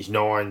 his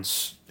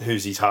nines,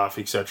 who's his half,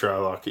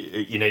 etc. Like,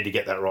 you need to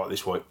get that right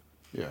this week.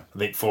 Yeah. I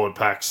think forward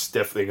pack's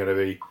definitely going to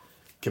be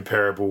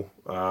comparable.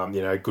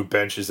 Good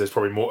benches. There's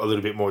probably a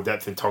little bit more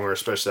depth in Tonga,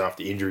 especially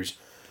after injuries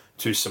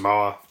to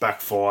Samoa.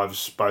 Back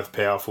fives, both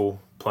powerful,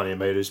 plenty of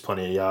metres,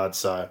 plenty of yards.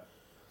 So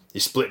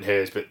you're splitting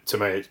hairs, but to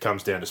me it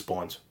comes down to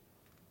spines.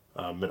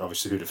 And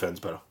obviously who defends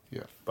better.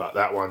 Yeah. But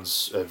that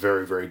one's a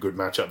very, very good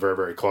matchup, very,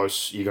 very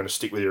close. You're going to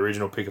stick with your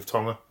original pick of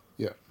Tonga?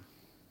 Yeah.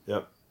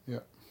 Yep. Yeah.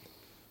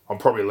 I'm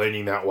probably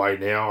leaning that way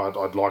now.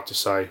 I'd like to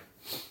say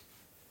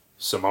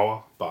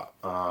Samoa, but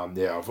I've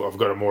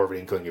got a more of an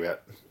inkling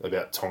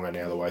about Tonga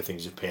now, the way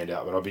things have panned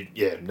out. But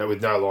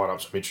with no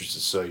lineups, I'm interested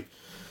to see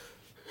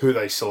who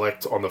they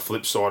select on the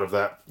flip side of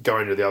that.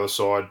 Going to the other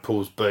side,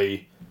 Pools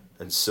B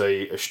and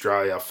C,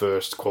 Australia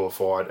first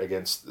qualified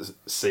against the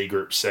C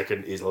group.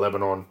 Second is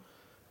Lebanon.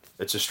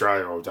 It's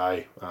Australia all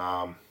day.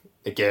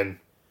 Again,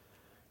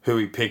 who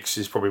he picks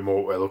is probably more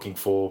what we're looking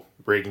for.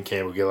 Regan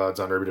Campbell-Gillard's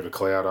under a bit of a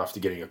cloud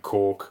after getting a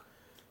cork.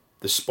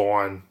 The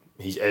spine,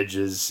 his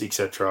edges,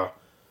 etc.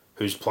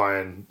 Who's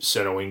playing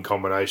centre wing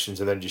combinations,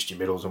 and then just your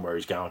middles and where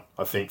he's going.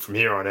 I think from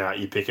here on out,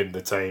 you're picking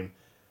the team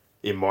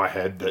in my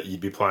head that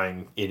you'd be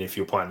playing in if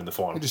you're playing in the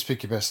final. You just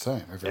pick your best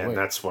team every week. And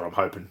that's what I'm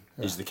hoping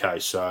is the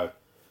case. So,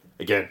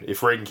 again,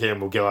 if Regan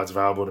Campbell-Gillard's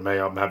available to me,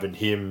 I'm having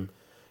him,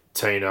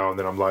 Tino, and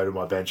then I'm loading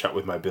my bench up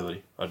with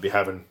mobility. I'd be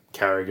having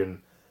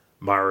Carrigan,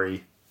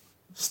 Murray,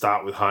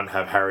 start with Hunt,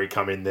 have Harry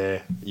come in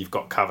there. You've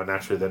got cover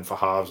naturally then for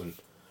halves and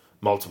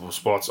multiple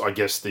spots. I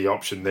guess the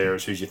option there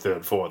is who's your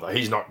third forward. Like,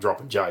 he's not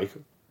dropping Jake,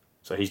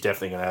 so he's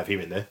definitely going to have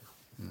him in there.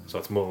 So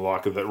it's more than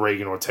likely that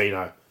Regan or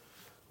Tino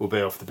will be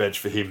off the bench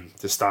for him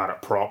to start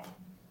at prop.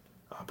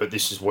 But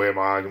this is where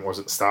my argument was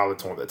at the start of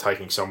the tournament, that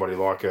taking somebody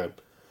like a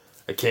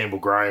Campbell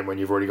Graham, when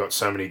you've already got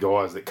so many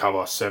guys that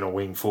cover centre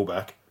wing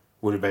fullback,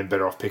 would have been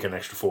better off picking an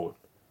extra forward.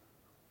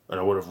 And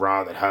I would have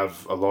rather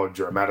have a Lodge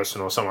or a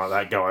Madison or something like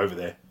that go over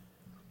there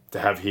to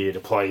have here to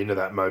play into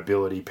that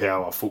mobility,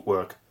 power,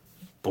 footwork,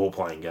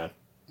 ball-playing game.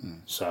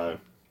 So,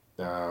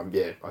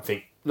 I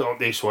think not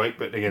this week,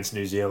 but against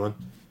New Zealand,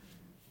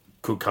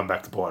 could come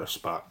back to bite us.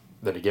 But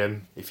then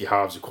again, if you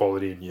halves the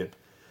quality and you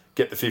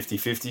get the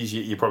 50-50s,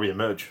 you probably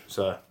emerge.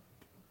 So,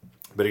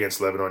 but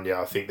against Lebanon,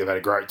 I think they've had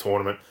a great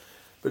tournament.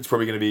 But it's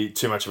probably going to be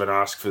too much of an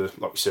ask for,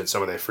 like we said,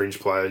 some of their fringe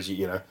players.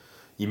 Your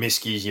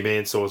Miskies, your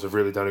Mansours have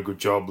really done a good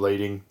job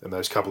leading, and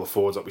those couple of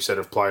forwards, like we said,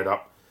 have played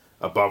up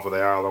above where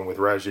they are, along with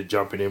Rashid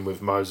jumping in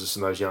with Moses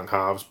and those young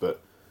halves.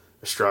 But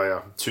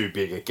Australia, too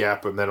big a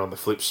gap. And then on the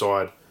flip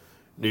side,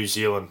 New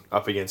Zealand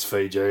up against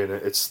Fiji, and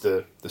it's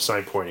the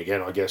same point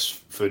again, I guess,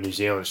 for New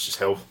Zealand. It's just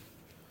health.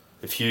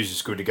 If Hughes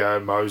is good to go,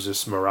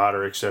 Moses,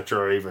 Murata, etc.,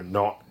 or even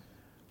not,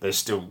 they're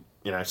still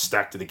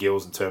stacked to the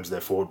gills in terms of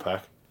their forward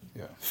pack.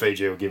 Yeah.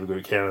 Fiji will give a good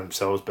account of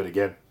themselves, but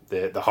again,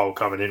 the whole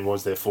coming in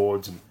was their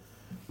forwards, and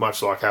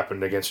much like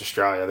happened against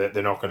Australia,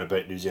 they're not going to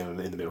beat New Zealand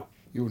in the middle.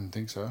 You wouldn't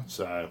think so.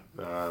 So,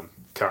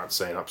 can't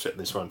see an upset in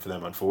this one for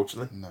them,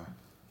 unfortunately. No.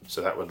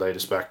 So that would lead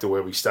us back to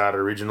where we started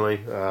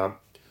originally.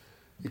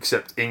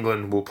 Except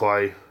England will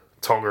play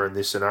Tonga in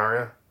this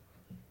scenario,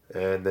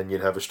 and then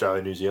you'd have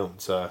Australia, New Zealand.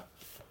 So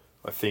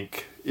I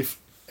think if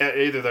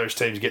either of those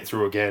teams get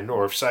through again,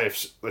 or if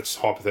let's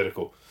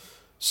hypothetical,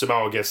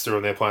 Samoa gets through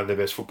and they're playing their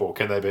best football,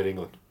 can they beat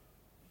England?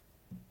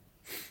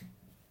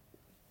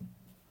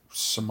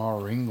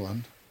 Samoa,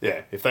 England.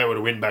 Yeah, if they were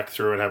to win back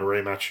through and have a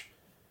rematch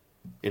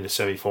in the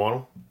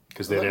semi-final,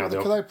 because they're now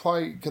could they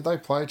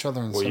play each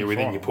other in the well, semi-final? you're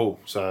within your pool,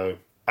 so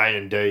A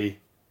and D,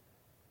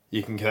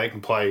 they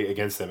can play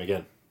against them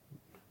again.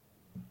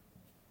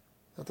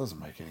 That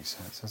doesn't make any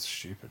sense. That's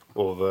stupid.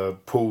 Or the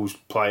pools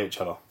play each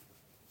other,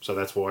 so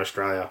that's why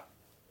Australia,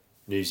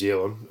 New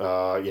Zealand,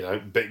 but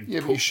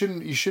you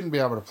shouldn't be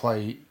able to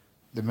play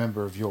the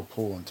member of your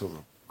pool until the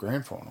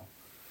grand final.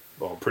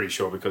 Well, I'm pretty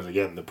sure because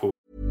again the pool.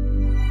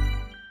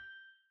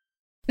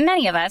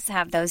 Many of us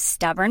have those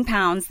stubborn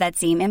pounds that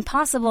seem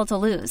impossible to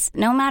lose,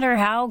 no matter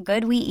how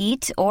good we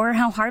eat or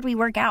how hard we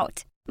work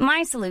out.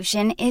 My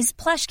solution is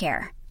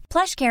PlushCare.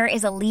 PlushCare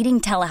is a leading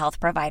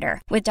telehealth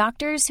provider with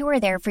doctors who are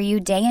there for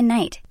you day and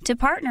night to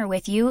partner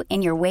with you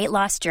in your weight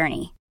loss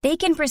journey. They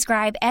can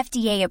prescribe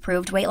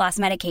FDA-approved weight loss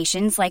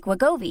medications like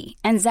Wegovy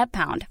and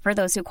Zepbound for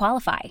those who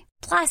qualify.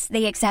 Plus,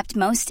 they accept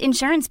most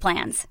insurance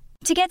plans.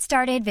 To get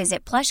started,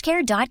 visit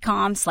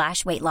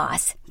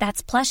plushcare.com/weightloss.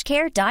 That's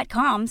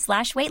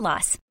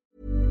plushcare.com/weightloss.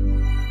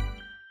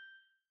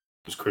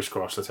 It's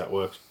crisscross, that's how it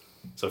works.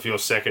 So if you're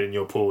second in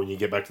your pool and you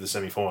get back to the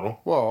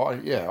semi-final... Well,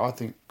 I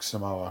think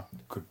Samoa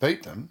could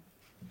beat them.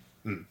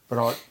 But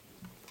I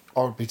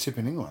would be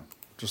tipping England,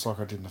 just like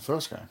I did in the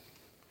first game.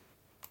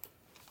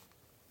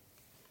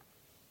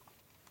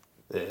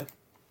 Yeah.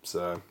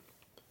 So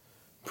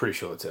Pretty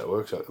sure that's how it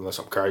works, unless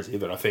I'm crazy.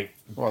 But I think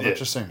That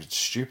just seems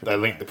stupid. they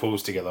link the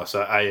pools together,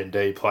 so A and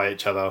D play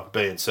each other,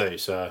 B and C.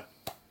 So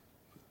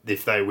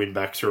if they win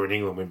back through and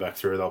England win back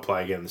through, they'll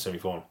play again in the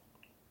semi-final.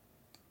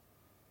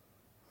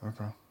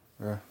 Okay.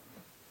 Yeah.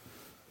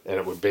 And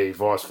it would be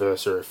vice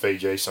versa if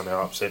Fiji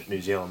somehow upset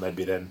New Zealand, they'd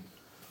be then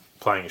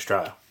playing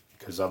Australia.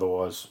 Because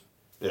otherwise,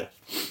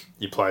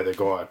 you play the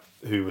guy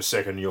who was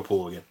second in your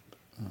pool again.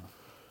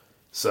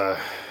 So,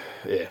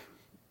 yeah.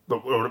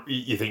 But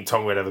you think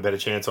Tonga would have a better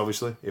chance,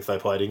 obviously, if they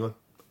played England?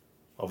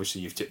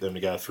 Obviously, you've tipped them to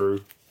go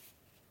through.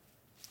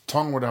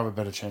 Tonga would have a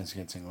better chance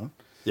against England.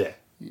 Yeah.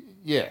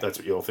 Yeah. That's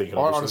what you're thinking,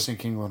 I just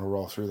think England will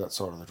roll through that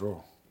side of the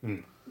draw.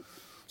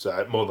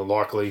 So, more than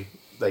likely,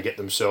 they get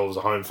themselves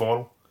a home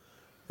final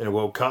in a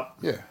World Cup.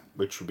 Yeah.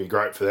 Which would be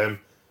great for them.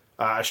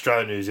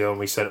 Australia, New Zealand,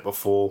 we said it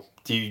before.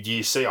 Do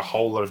you see a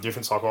whole lot of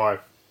difference? Like, I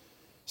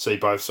see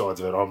both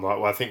sides of it. I'm like,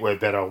 well, I think we're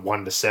better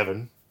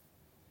 1-7.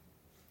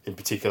 In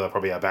particular,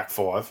 probably our back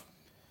five.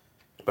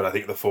 But I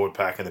think the forward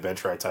pack and the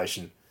bench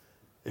rotation,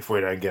 if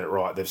we don't get it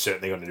right, they've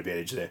certainly got an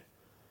advantage there.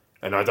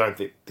 And I don't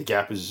think the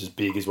gap is as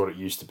big as what it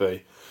used to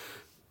be.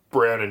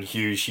 Brown and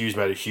Hughes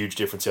made a huge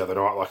difference the other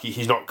night. Like,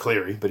 he's not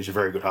Cleary, but he's a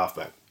very good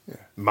halfback. Yeah.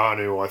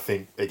 Manu, I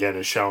think, again,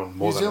 has shown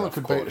more New than Zealand enough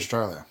could quality. beat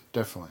Australia,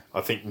 definitely. I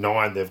think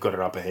 9, they've got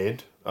an upper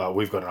hand.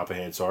 We've got an upper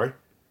hand, sorry.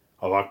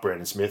 I like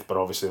Brandon Smith, but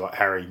obviously like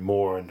Harry,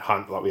 Moore and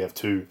Hunt, like we have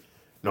 2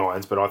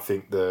 9s. But I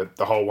think the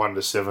whole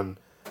 1-7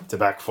 to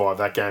back 5,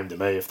 that game to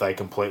me, if they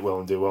complete well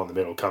and do well in the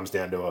middle, comes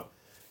down to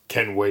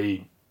can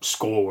we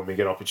score when we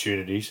get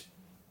opportunities,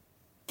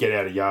 get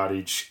out of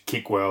yardage,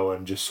 kick well,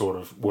 and just sort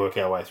of work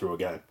our way through a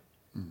game.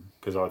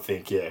 Because I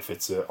think, if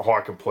it's a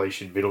high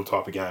completion, middle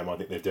type of game, I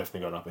think they've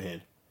definitely got an upper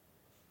hand.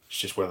 It's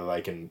just whether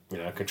they can,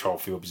 control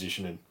field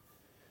position and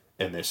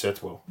end their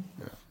sets well.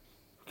 Yeah.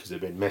 Because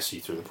they've been messy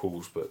through the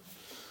pools, but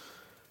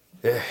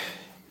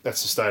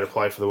that's the state of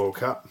play for the World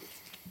Cup.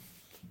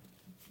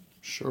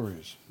 Sure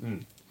is.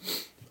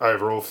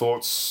 Overall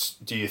thoughts,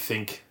 do you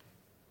think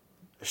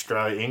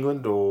Australia,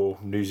 England or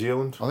New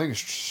Zealand? I think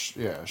it's,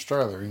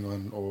 Australia,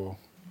 England, or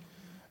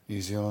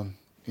New Zealand,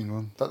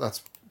 England.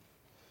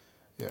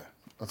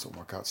 That's what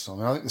my gut's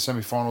telling me. I think the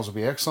semi-finals will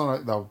be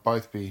excellent. They'll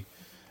both be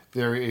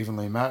very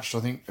evenly matched. I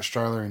think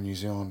Australia and New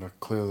Zealand are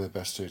clearly the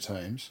best 2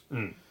 teams.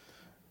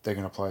 They're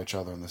going to play each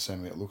other in the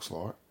semi, it looks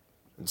like.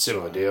 And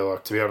similar deal.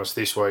 Like, to be honest,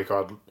 this week,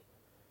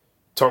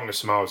 Tonga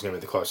Samoa is going to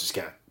be the closest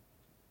game.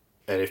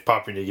 And if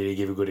Papua New Guinea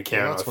give a good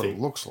account, that's I what think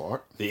it looks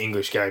like. The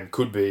English game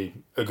could be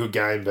a good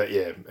game. But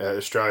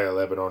Australia,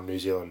 Lebanon, New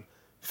Zealand,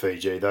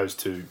 Fiji, those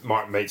 2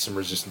 might meet some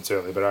resistance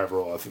early. But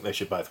overall, I think they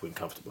should both win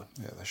comfortably.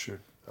 Yeah, they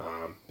should.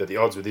 But the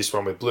odds with this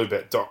one with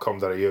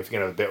bluebet.com.au, if you're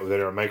going to have a bet with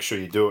anyone, make sure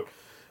you do it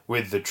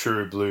with the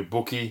True Blue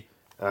bookie.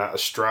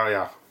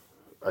 Australia,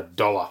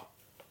 $1.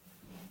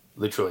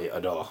 Literally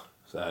 $1.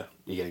 So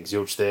you're getting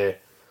zilch there.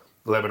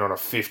 Lebanon,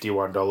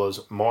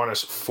 $51.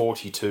 Minus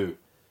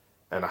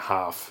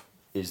 42.5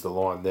 is the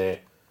line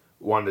there.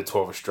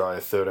 1-12 Australia,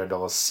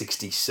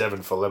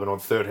 $13.67 for Lebanon.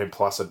 13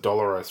 plus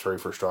 $1.03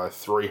 for Australia,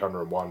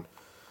 301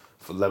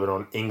 for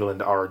Lebanon.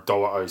 England are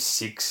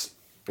 $1.06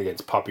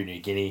 against Papua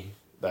New Guinea.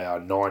 They are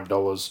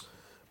 $9,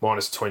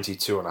 minus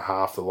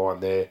 22.5 the line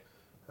there.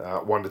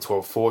 1-12,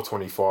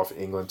 $4.25 for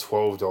England,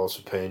 $12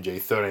 for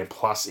PNG, 13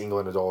 plus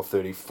England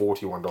 $1.30,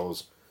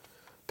 $41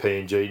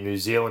 PNG. New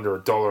Zealand are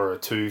 $1 or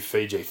 $2,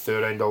 Fiji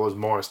 $13,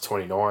 minus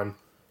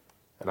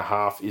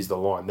 29.5 is the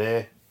line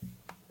there.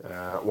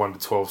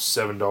 1-12,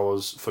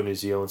 $7 for New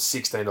Zealand,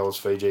 $16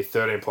 Fiji,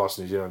 13 plus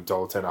New Zealand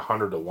 $1.10,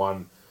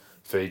 100-1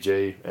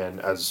 Fiji, and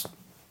as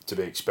to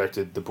be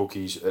expected, the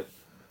bookies at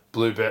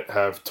Bluebet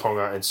have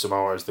Tonga and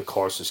Samoa as the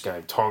closest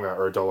game. Tonga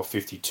are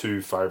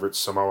 $1.52 favourites.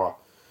 Samoa,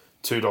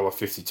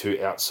 $2.52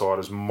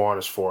 outsiders.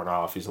 Minus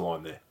 4.5 is the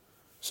line there.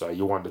 So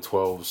your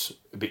 1-12's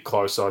a bit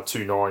closer.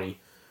 $2.90.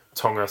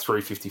 Tonga,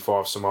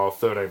 $3.55. Samoa,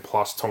 13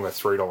 plus. Tonga,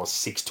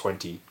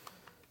 $3.620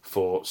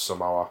 for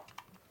Samoa.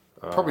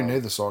 Probably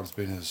neither side has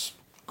been as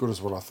good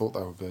as what I thought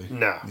they would be.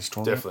 No, this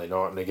tournament. definitely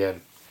not. And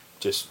again,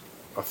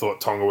 I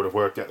thought Tonga would have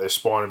worked out their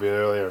spine a bit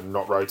earlier and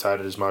not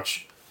rotated as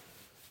much.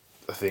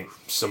 I think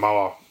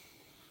Samoa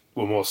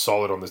were more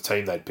solid on the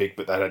team they'd picked,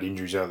 but they had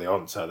injuries early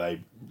on, so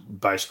they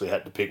basically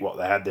had to pick what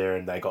they had there,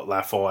 and they got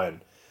Lafai and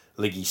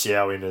Liggy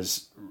Xiao in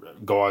as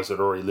guys that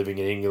are already living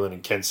in England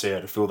and can see how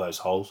to fill those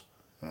holes.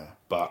 Yeah.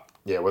 But,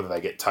 whether they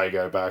get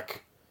Tago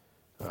back,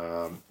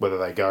 whether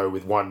they go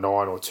with 1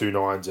 9 or 2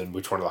 9s and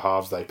which one of the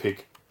halves they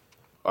pick,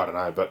 I don't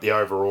know. But the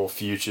overall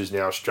futures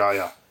now,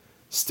 Australia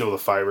still the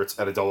favourites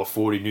at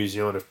 $1.40. New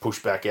Zealand have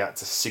pushed back out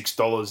to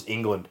 $6.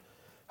 England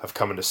have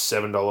come into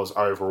 $7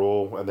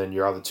 overall, and then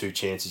your other 2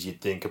 chances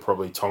you'd think are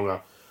probably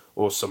Tonga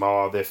or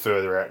Samoa. They're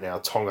further out now.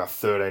 Tonga,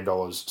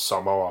 $13,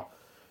 Samoa,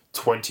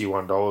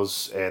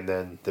 $21, and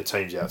then the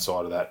teams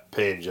outside of that,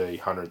 PNG,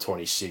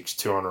 $126,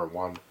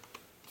 201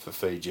 for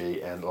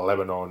Fiji, and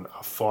Lebanon,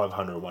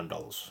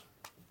 $501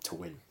 to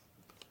win.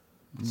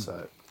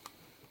 So,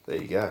 there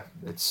you go.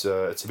 It's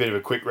a bit of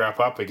a quick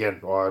wrap-up.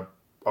 Again,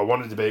 I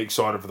wanted to be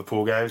excited for the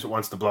pool games, but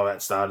once the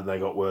blowout started, they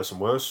got worse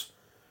and worse.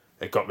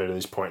 it got me to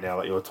this point now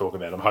that you're talking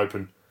about. I'm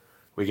hoping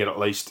we get at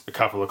least a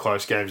couple of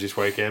close games this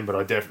weekend, but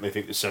I definitely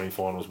think the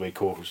semi-finals will be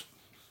quarters.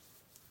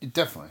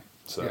 Definitely.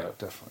 So, yeah,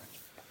 definitely.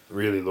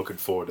 Really looking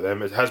forward to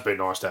them. It has been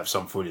nice to have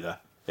some footy though,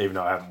 even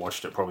though I haven't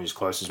watched it probably as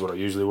close as what I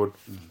usually would.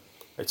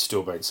 It's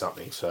still been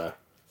something, so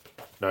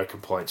no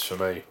complaints for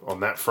me on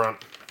that front.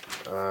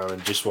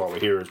 And just while we're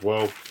here as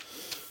well,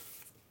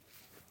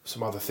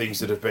 some other things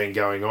that have been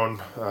going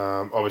on.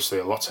 Obviously,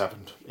 a lot's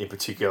happened, in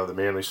particular the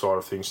Manly side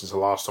of things since the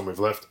last time we've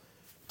left.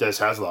 Des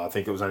Hasler, I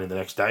think it was only the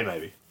next day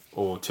maybe,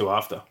 or two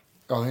after.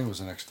 I think it was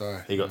the next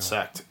day. He got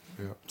sacked.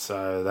 Yeah.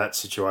 So that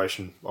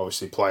situation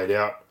obviously played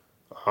out.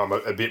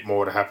 A bit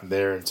more to happen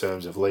there in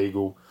terms of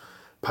legal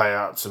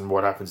payouts and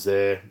what happens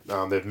there.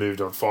 They've moved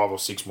on 5 or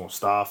 6 more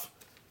staff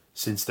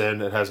since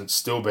then. It hasn't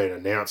still been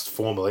announced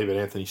formally, but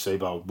Anthony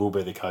Seibold will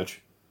be the coach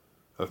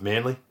of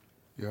Manly.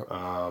 Yep.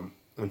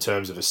 In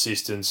terms of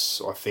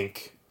assistants, I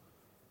think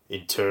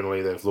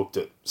internally they've looked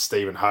at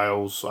Stephen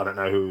Hales. I don't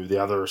know who the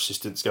other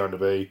assistant's going to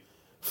be.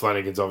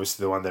 Flanagan's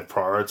obviously the one they've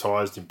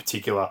prioritised. In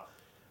particular,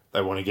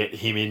 they want to get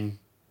him in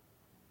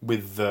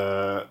with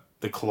the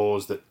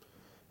clause that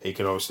he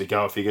can obviously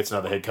go if he gets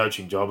another head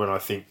coaching job. And I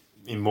think,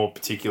 in more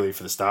particularly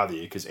for the start of the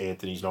year, because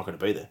Anthony's not going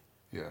to be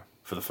there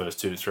for the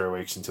first 2 to 3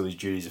 weeks until his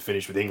duties are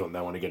finished with England.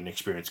 They want to get an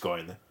experienced guy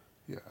in there.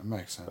 Yeah, it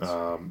makes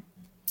sense.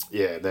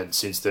 Then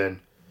since then,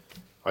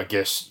 I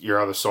guess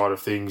your other side of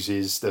things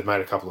is they've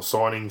made a couple of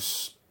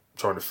signings,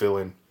 trying to fill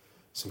in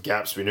some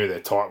gaps. We knew their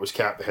tight was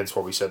capped, hence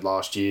what we said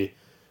last year.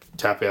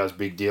 Tapau's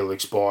big deal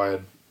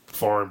expired.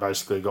 Foreign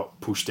basically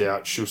got pushed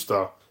out.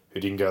 Schuster, who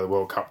didn't go to the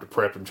World Cup, to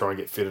prep and try and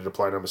get fitted to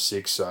play number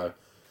 6. So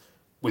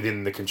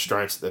within the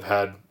constraints that they've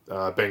had,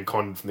 Ben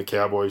Condon from the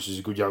Cowboys is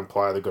a good young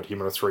player. They've got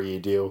him on a 3-year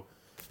deal.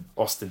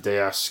 Austin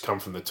Dias come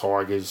from the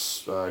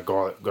Tigers, a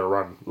guy that got a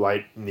run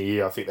late in the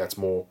year. I think that's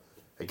more,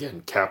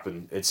 again, cap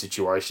and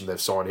situation.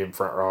 They've signed him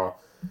front row.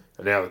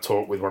 And now the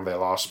talk with one of their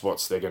last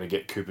spots, they're going to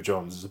get Cooper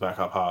Johns as a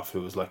backup half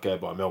who was let go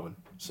by Melbourne.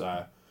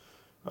 So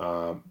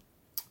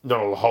not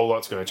a whole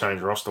lot's going to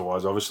change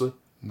roster-wise, obviously.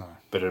 No.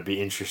 But it'd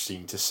be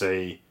interesting to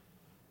see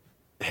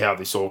how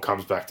this all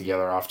comes back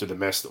together after the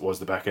mess that was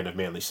the back end of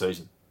Manly's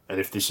season. And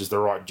if this is the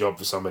right job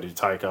for somebody to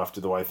take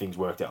after the way things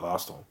worked out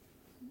last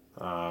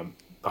time.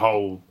 The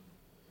whole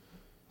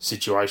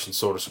situation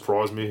sort of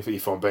surprised me,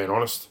 if I'm being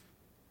honest.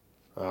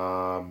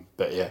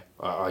 But yeah,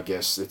 I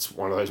guess it's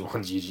one of those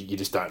ones you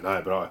just don't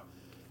know. But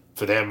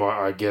for them,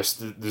 I guess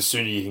the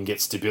sooner you can get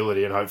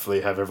stability and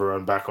hopefully have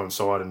everyone back on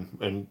side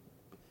and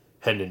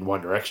heading in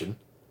one direction,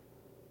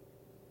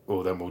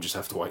 well, then we'll just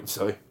have to wait and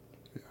see.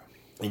 Yeah.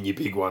 And your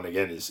big one,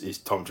 again, is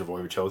Tom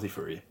Trbojevic healthy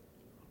for a year.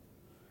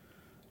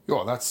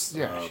 Oh, that's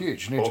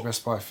huge. You need your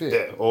best player fit.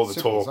 Yeah, all the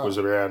Simple talk was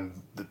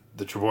around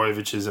the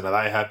Trbojevics and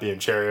are they happy and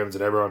Cherryhams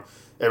and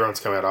everyone's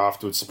come out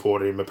afterwards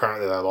supporting him.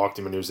 Apparently they liked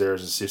him when he was there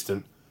as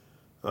assistant.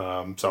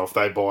 So if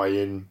they buy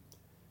in,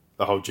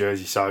 the whole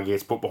Jersey saga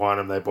gets put behind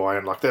them, they buy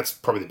in. Like, that's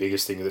probably the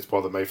biggest thing that's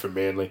bothered me from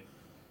Manly.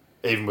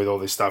 Even with all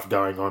this stuff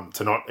going on,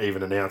 to not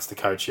even announce the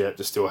coach yet,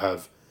 to still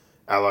have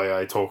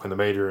Alaye talking to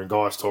the media and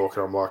guys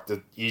talking, I'm like,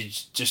 you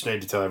just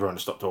need to tell everyone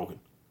to stop talking.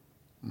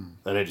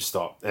 They need to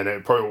stop. And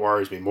it probably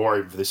worries me more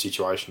even for the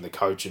situation, the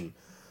coach and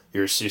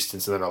your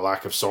assistants, and then a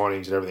lack of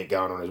signings and everything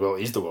going on as well,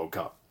 is the World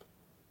Cup.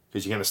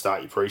 Because you're going to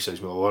start your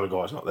pre-season with a lot of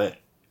guys not there.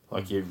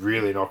 Like, you're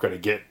really not going to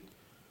get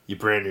your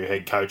brand new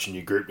head coach and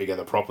your group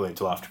together properly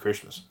until after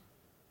Christmas.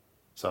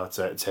 So it's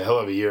a hell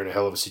of a year and a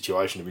hell of a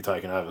situation to be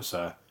taken over.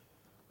 So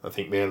I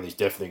think Manly's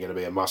definitely going to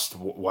be a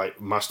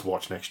must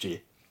watch next year.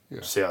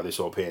 Yeah. See how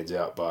this all pans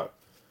out. But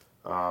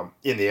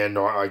in the end,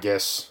 I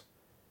guess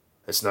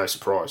it's no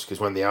surprise, because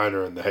when the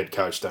owner and the head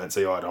coach don't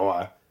see eye to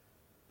eye,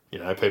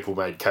 people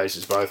made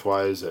cases both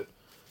ways that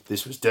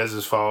this was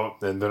Dez's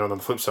fault, and then on the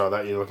flip side of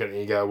that, you look at it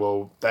and you go,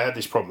 well, they had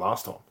this problem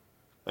last time,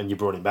 and you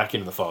brought him back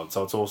into the fold,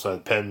 so it's also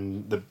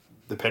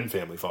the Penn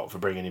family fault for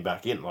bringing him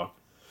back in. Like,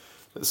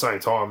 at the same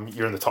time,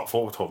 you're in the top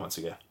 4 12 months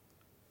ago.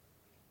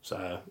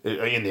 So,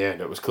 in the end,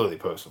 it was clearly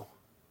personal.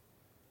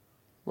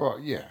 Well,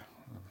 yeah.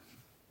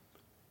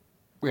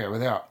 Yeah,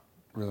 without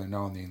really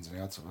knowing the ins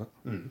and outs of it.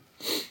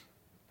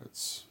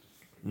 It's...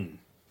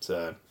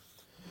 So,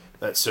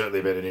 that's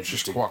certainly been an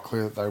interesting... It's quite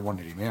clear that they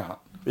wanted him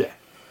out. Yeah.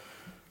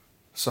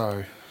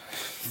 So,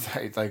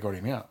 they got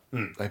him out.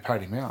 They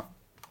paid him out.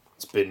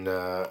 It's been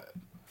an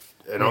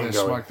ongoing... There's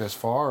smoke, there's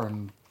fire,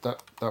 and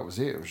that was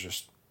it. It was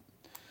just...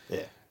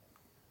 Yeah.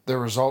 The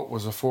result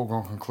was a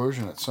foregone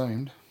conclusion, it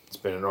seemed. It's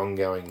been an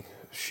ongoing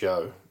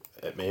show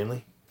at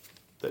Manly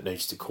that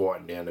needs to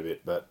quieten down a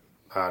bit, but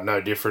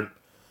no different.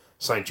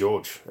 St.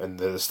 George, and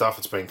the stuff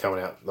that's been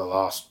coming out the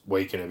last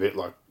week and a bit,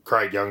 like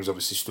Craig Young's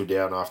obviously stood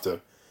down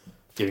after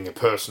giving a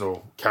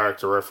personal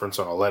character reference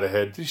on a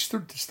letterhead. Did he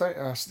stand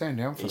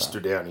down for that? He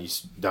stood down.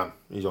 He's done.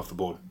 He's off the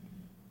board.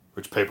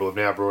 Which people have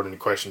now brought into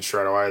question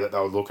straight away, that they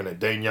were looking at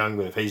Dean Young,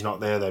 but if he's not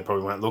there, they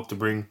probably won't look to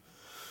bring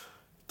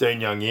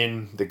Dean Young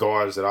in. The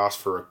guys that asked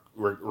for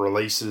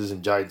releases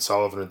and Jade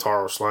Sullivan and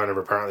Tyrell Sloan have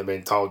apparently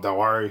been told, don't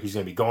worry, he's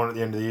going to be gone at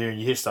the end of the year, and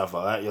you hear stuff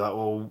like that, you're like,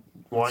 well,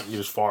 why don't you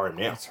just fire him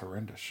now? That's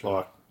horrendous. Shit.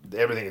 Like,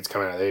 everything that's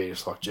coming out of there, you're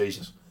just like,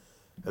 Jesus.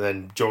 And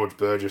then George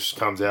Burgess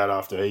comes out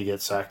after he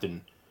gets sacked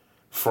and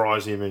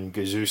fries him, and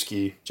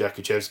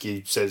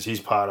Jakuszewski says his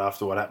part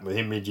after what happened with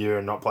him mid-year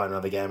and not playing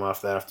another game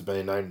after that after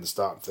being named in the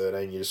start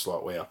 13. You're just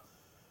like, wow,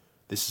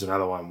 this is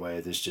another one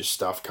where there's just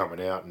stuff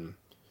coming out. And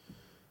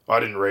I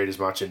didn't read as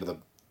much into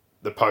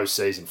the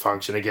post-season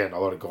function. Again, a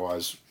lot of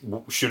guys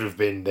should have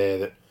been there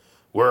that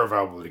were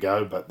available to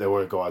go, but there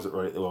were guys that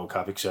were at the World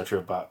Cup,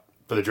 etc. But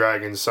for the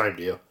Dragons, same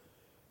deal.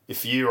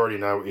 If you already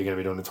know what you're going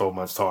to be doing in 12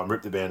 months' time,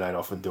 rip the Band-Aid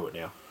off and do it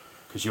now.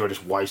 Because you are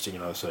just wasting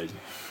another season.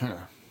 Yeah.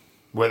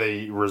 Whether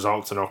the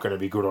results are not going to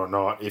be good or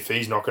not, if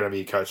he's not going to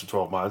be a coach in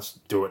 12 months,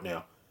 do it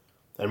now.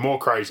 And more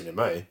crazy to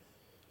me,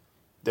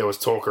 there was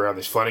talk around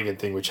this Flanagan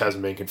thing, which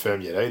hasn't been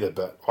confirmed yet either,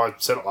 but I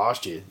said it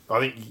last year. I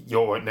think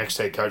your next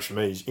head coach for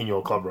me is in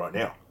your club right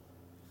now.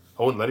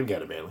 I wouldn't let him go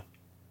to Manly.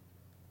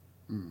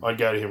 I'd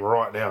go to him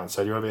right now and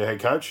say, do you want to be a head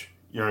coach?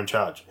 You're in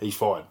charge. He's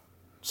fired.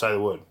 Say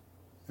the word.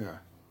 Yeah.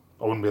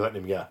 I wouldn't be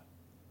letting him go.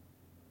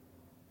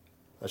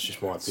 That's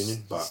just my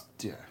opinion. But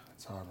yeah,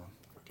 it's a hard one.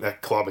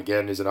 That club,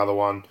 again, is another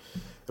one,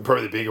 and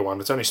probably the bigger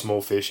one. It's only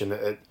small fish, and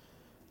it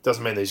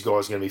doesn't mean these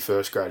guys are going to be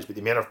first graders, but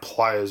the amount of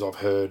players I've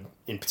heard,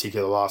 in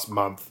particular last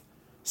month,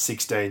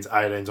 16s,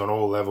 18s, on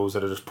all levels,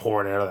 that are just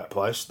pouring out of that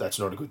place, that's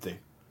not a good thing.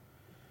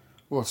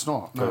 Well, it's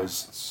not. No,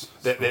 because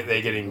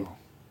they're getting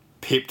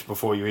pipped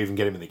before you even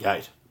get them in the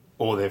gate.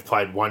 Or they've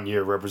played 1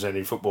 year of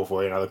representative football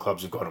for you and other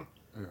clubs have got them.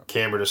 Yeah.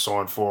 Canberra just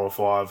signed 4 or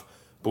 5.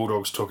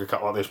 Bulldogs took a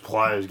couple of these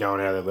players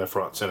going out of their left,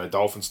 right, centre.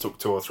 Dolphins took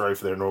 2 or 3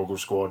 for their inaugural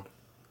squad.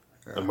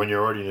 Yeah. And when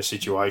you're already in a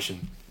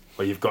situation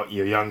where you've got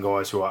your young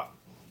guys who are,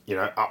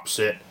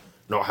 upset,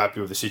 not happy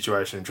with the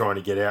situation and trying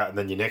to get out, and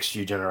then your next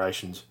few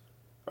generations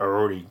are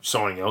already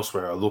signing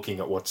elsewhere, are looking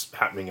at what's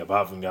happening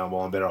above and going,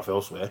 well, I'm better off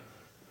elsewhere.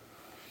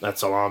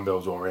 That's alarm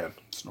bells all around.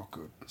 It's not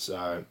good.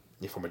 So,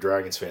 if I'm a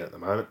Dragons fan at the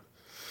moment,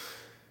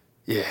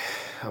 yeah,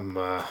 I'm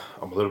a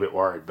little bit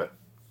worried. But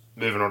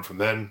moving on from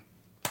then,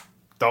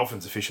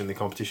 Dolphins are fishing the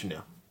competition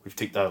now. We've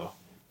ticked over.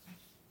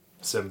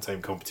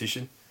 7-team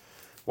competition.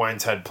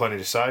 Wayne's had plenty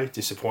to say.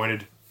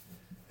 Disappointed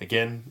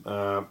again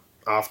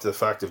after the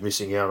fact of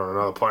missing out on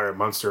another player at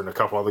Munster and a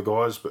couple other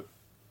guys. But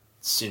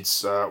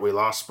since we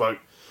last spoke,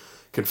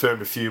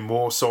 confirmed a few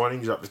more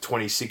signings, up to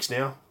 26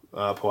 now.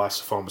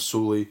 Palasa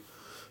Famasuli,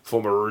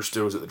 former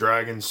Rooster, was at the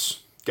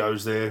Dragons,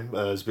 goes there.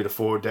 There's a bit of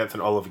forward depth,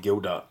 and Oliver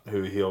Gildart,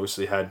 who he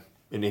obviously had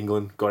in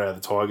England, got out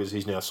of the Tigers.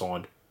 He's now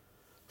signed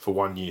for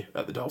 1 year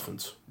at the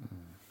Dolphins.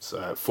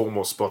 So 4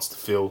 more spots to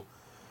fill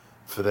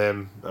for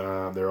them.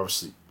 They're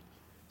obviously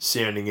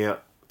sounding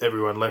out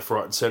everyone left,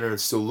 right and centre and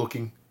still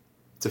looking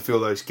to fill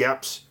those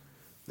gaps.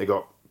 They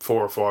got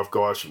 4 or 5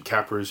 guys from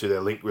Capras who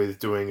they're linked with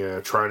doing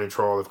a training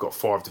trial. They've got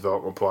 5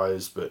 development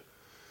players, but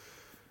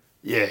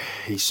yeah,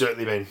 he's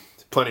certainly been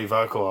plenty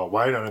vocal on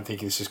Wayne. I don't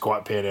think this is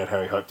quite panned out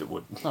how he hoped it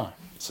would. No.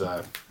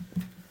 So,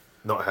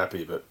 not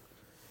happy, but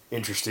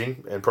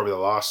interesting. And probably the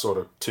last sort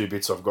of 2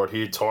 bits I've got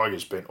here,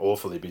 Tigers been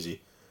awfully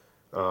busy.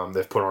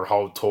 They've put on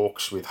hold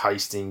talks with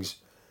Hastings,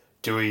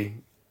 Dewey.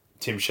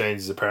 Tim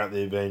Sheens has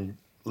apparently been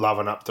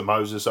loving up to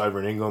Moses over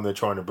in England. They're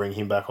trying to bring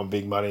him back on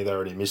big money. They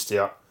already missed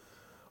out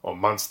on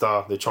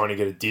Munster. They're trying to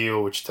get a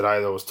deal, which today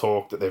there was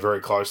talk that they're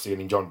very close to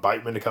getting John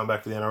Bateman to come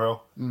back to the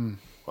NRL on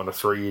a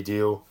 3-year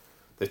deal.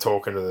 They're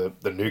talking to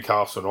the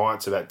Newcastle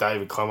Knights about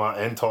David Clemmer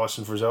and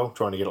Tyson Frizzell,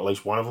 trying to get at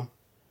least one of them.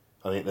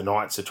 I think the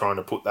Knights are trying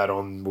to put that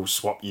on, we'll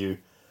swap you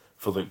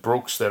for Luke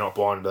Brooks. They're not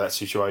blind to that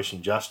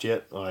situation just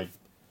yet. I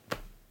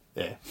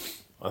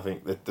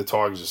think that the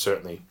Tigers are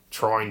certainly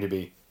trying to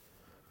be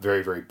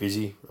very, very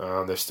busy.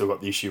 They've still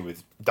got the issue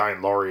with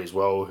Dane Laurie as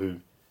well, who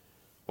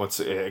wants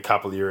a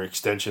couple of year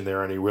extension.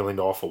 They're only willing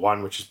to offer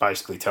 1, which is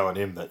basically telling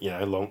him that,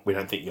 we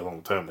don't think you're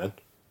long term then,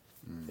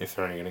 if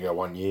they're only going to go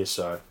 1 year.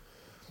 So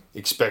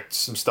expect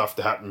some stuff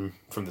to happen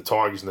from the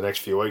Tigers in the next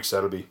few weeks.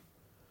 That'll be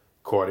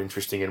quite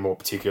interesting, and more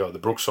particular the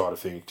Brooks side of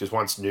things. Because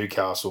once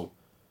Newcastle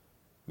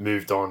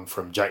moved on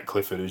from Jake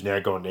Clifford, who's now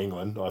gone to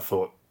England, I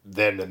thought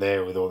then and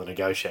there, with all the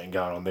negotiating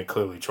going on, they're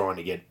clearly trying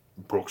to get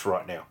Brooks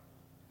right now.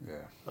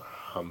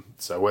 Yeah.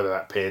 So whether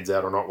that pans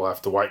out or not, we'll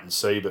have to wait and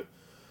see. But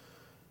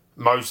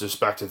Moses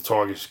back to the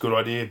Tigers, good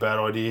idea, bad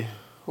idea?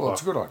 Well,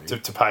 it's a good idea.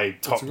 To pay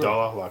top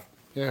dollar?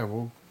 Yeah,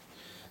 well,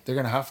 they're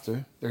going to have to.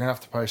 They're going to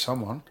have to pay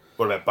someone.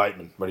 What about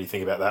Bateman? What do you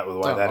think about that, with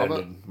the way that ended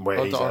and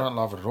where he's at? I don't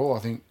love it at all. I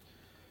think,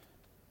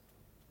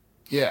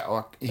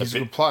 he's a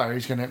good player.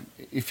 He's going to,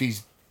 if he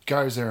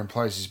goes there and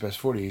plays his best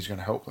footy, he's going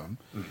to help them.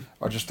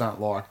 I just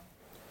don't like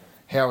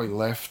how he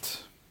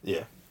left.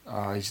 Yeah.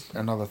 He's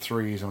another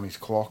 3 years on his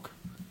clock.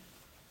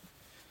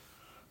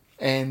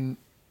 And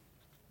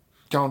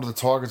going to the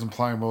Tigers and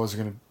playing well is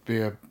going to be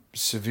a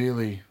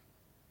severely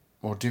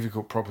more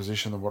difficult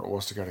proposition than what it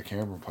was to go to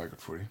Canberra and play good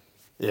footy.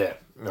 Yeah,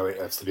 no,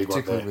 that's the big one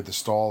there. Particularly with the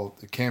style,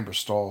 the Canberra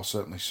style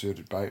certainly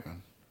suited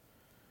Bateman.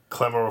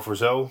 Clemmer or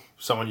Frizzell,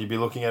 someone you'd be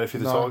looking at if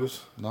you're the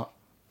Tigers?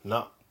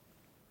 No.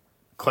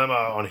 Clemmer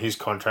on his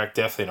contract,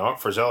 definitely not.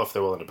 Frizzell, if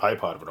they're willing to pay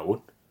part of it, I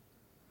would.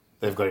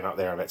 They've got him up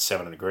there about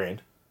 $700,000.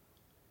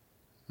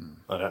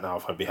 I don't know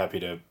if I'd be happy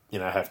to,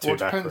 have 2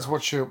 back. It depends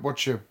what's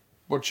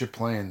your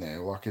plan there.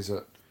 Like, is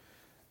it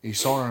Are you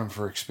signing them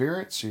for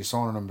experience? Are you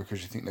signing them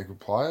because you think they're good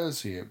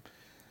players?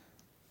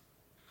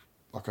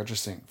 I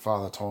just think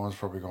Father Time's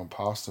probably gone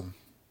past them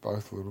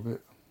both a little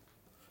bit.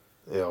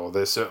 Yeah, well,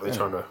 they're certainly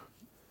trying to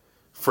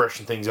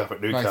freshen things up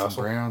at Newcastle.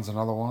 Nathan Brown's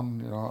another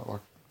one,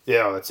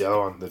 Yeah, well, that's the other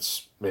one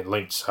that's been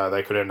linked. So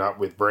they could end up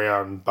with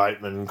Brown,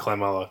 Bateman,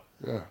 Clemmer.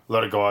 Yeah. A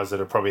lot of guys that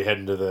are probably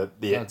heading to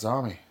Dad's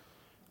army.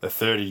 The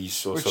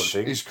 30s or Which sort of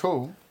thing. is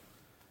cool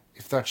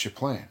if that's your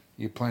plan.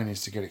 Your plan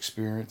is to get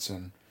experience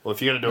and... Well,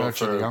 if you're going to do it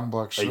for the young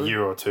blokes a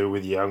year or two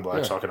with the young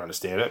blokes, Yeah. I can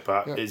understand it.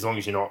 But as long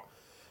as you're not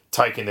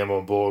taking them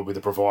on board with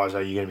the proviso,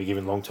 you're going to be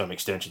given long-term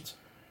extensions.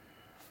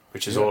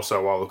 Which is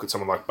also why I look at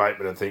someone like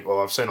Bateman and think, well,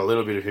 I've seen a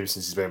little bit of him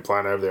since he's been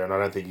playing over there, and I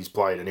don't think he's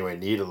played anywhere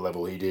near the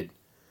level he did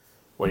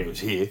when he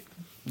was here.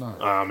 No.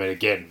 And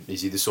again,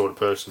 is he the sort of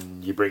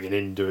person you're bringing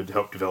in to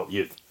help develop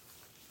youth?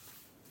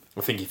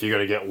 I think if you're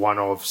going to get one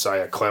of,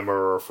 say, a Clemmer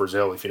or a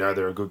Frizzell, if you know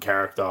they're a good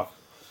character,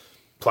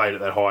 played at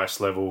that highest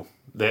level,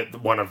 they're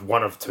one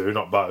of two,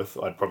 not both,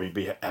 I'd probably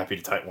be happy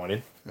to take one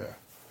in.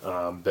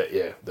 Yeah. But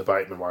yeah, the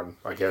Bateman one,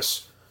 I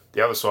guess.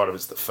 The other side of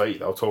it's the fee.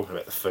 They were talking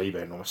about the fee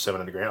being almost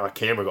 $700,000. Like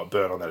Canberra got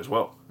burnt on that as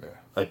well. Yeah.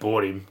 They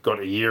bought him, got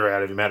a year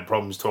out of him, had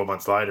problems 12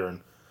 months later,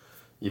 and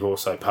you've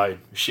also paid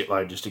a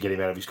shitload just to get him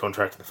out of his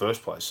contract in the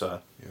first place.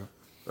 So,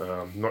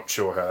 not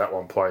sure how that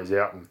one plays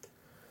out. And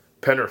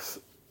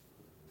Penrith,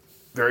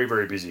 very,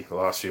 very busy the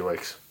last few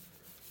weeks.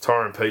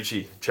 Tyron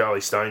Peachy, Charlie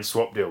Staines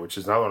swap deal, which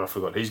is another one I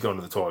forgot. He's gone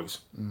to the Tigers.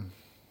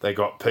 They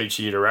got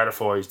Peachy to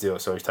ratify his deal,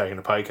 so he's taking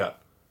a pay cut.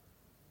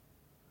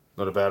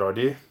 Not a bad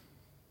idea.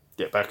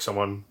 Get back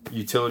someone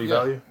utility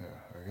value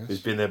who's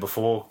been there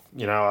before,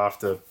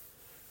 after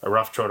a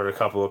rough trot at a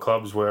couple of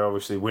clubs where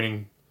obviously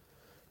winning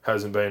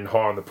hasn't been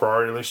high on the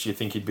priority list. You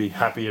think he'd be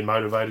happy and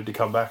motivated to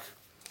come back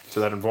to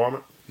that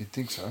environment? You'd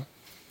think so.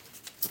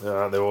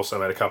 They've also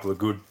made a couple of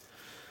good,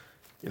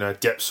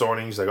 depth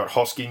signings. They got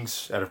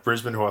Hoskins out of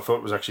Brisbane, who I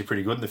thought was actually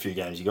pretty good in the few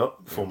games he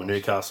got, former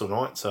Newcastle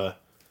Knight. So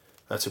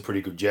that's a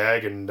pretty good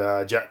jag. And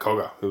Jack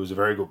Cogger, who was a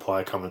very good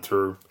player coming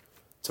through,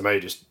 to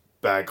me, just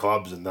bad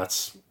clubs, and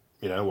that's,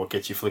 what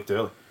gets you flicked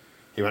early.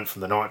 He went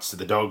from the Knights to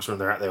the Dogs when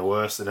they're at their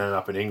worst and ended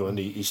up in England.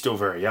 He's still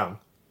very young.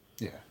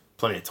 Yeah.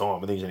 Plenty of time.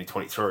 I think he's only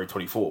 23,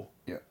 24.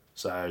 Yeah.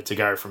 So to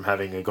go from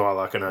having a guy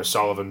like an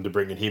O'Sullivan to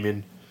bringing him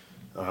in,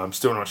 I'm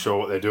still not sure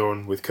what they're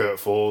doing with Kurt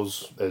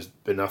Falls. There's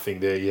been nothing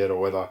there yet, or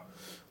whether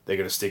they're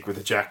going to stick with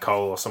a Jack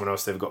Cole or someone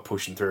else they've got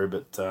pushing through.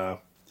 But,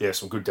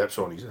 some good depth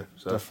signings there.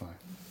 So. Definitely.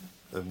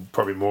 And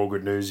probably more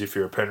good news if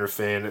you're a Penrith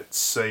fan. It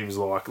seems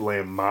like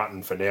Liam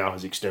Martin, for now,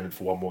 has extended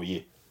for one more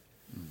year.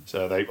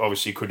 So they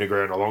obviously couldn't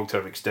agree on a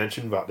long-term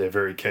extension, but they're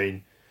very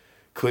keen,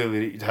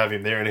 clearly, to have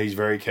him there, and he's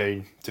very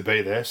keen to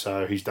be there.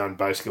 So he's done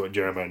basically what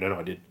Jeremy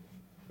Nene did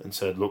and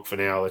said, look, for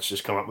now, let's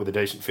just come up with a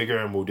decent figure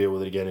and we'll deal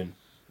with it again in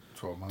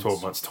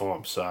 12 months'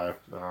 time. So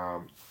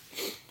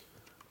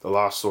the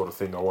last sort of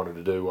thing I wanted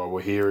to do while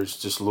we're here is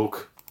just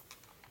look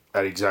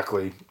at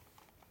exactly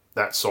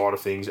that side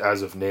of things.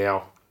 As of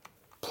now,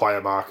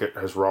 player market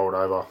has rolled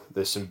over.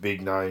 There's some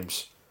big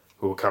names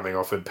who are coming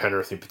off, and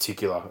Penrith in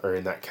particular are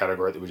in that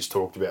category that we just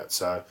talked about.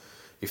 So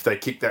if they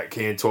kick that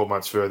can 12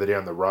 months further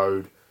down the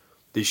road,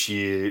 this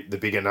year, the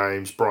bigger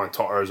names, Brian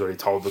Toto has already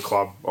told the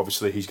club,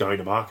 obviously he's going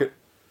to market.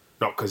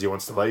 Not because he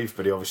wants to leave,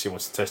 but he obviously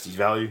wants to test his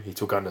value. He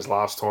took unders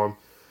last time.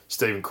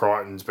 Stephen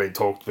Crichton's been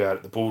talked about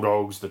at the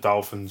Bulldogs, the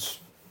Dolphins,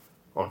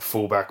 on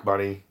fullback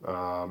money.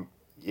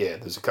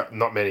 There's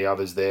not many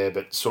others there,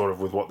 but sort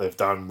of with what they've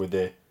done with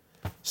their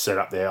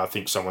setup there, I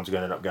think someone's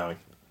going to end up going.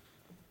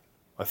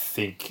 I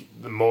think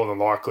more than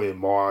likely in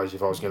my eyes,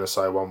 if I was going to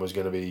say one was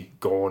going to be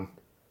gone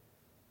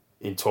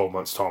in 12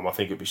 months' time, I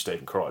think it'd be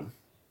Stephen Crichton.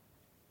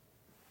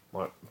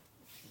 Like,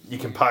 you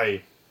can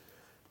pay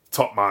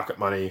top market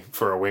money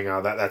for a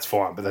winger, that's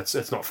fine, but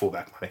it's not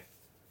fullback money.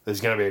 There's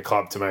going to be a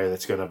club to me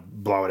that's going to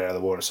blow it out of the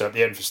water. So at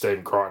the end for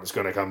Stephen Crichton, it's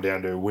going to come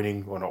down to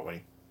winning or not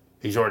winning.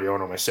 He's already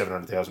on almost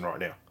 700,000 right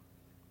now,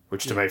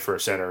 which to me for a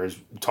centre is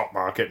top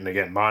market. And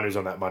again, Manu's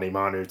on that money.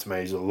 Manu to me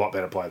is a lot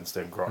better player than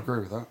Stephen Crichton. I agree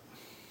with that.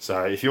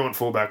 So if you want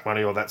fullback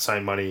money or that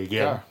same money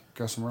again,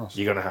 go somewhere else.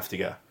 you're going to have to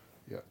go.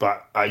 Yeah.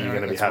 But are you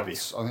going to be happy? I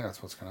think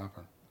that's what's going to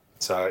happen.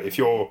 So if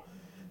you're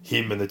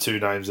him and the two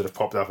names that have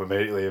popped up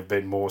immediately have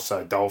been more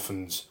so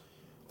Dolphins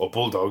or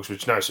Bulldogs,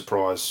 which no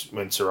surprise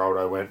when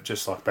Ciraldo went,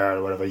 just like Barrett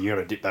or whatever, you're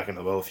going to dip back in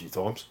the well a few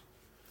times.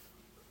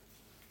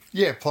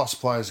 Yeah, plus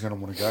players are going to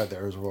want to go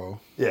there as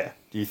well. Yeah.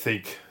 Do you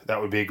think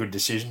that would be a good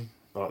decision?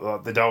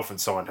 Like the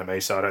Dolphins signed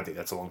Hami, so I don't think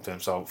that's a long-term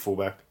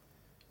fullback.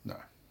 No.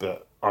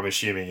 But I'm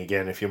assuming,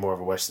 again, if you're more of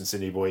a Western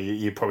Sydney boy,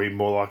 you're probably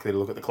more likely to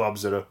look at the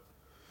clubs that are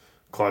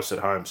close at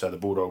home. So the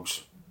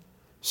Bulldogs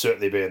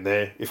certainly being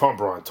there. If I'm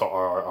Brian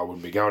Toto, I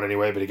wouldn't be going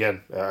anywhere. But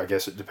again, I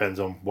guess it depends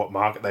on what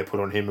market they put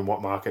on him and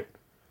what market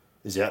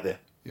is out there.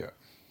 Yeah.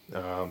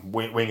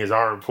 Wingers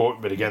are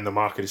important, but again, the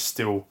market is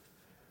still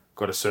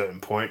got a certain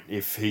point.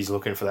 If he's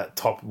looking for that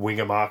top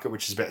winger market,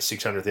 which is about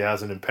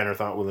 600,000, and Penrith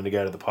aren't willing to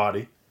go to the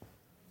party,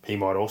 he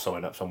might also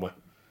end up somewhere.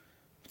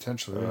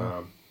 Potentially,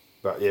 yeah.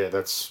 But yeah,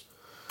 that's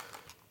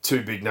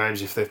two big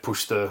names if they've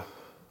pushed the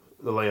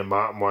Liam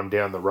Martin one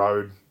down the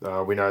road.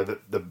 We know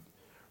that the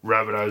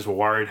Rabbitohs were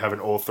worried having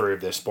all three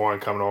of their spine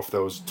coming off.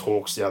 There was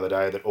talks the other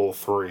day that all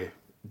three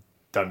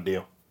done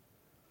deal.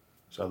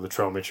 So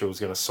Latrell Mitchell was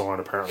going to sign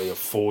apparently a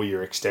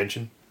 4-year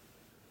extension.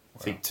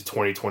 Wow. I think to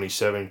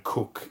 2027.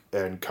 Cook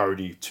and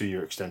Cody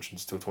 2-year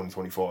extensions till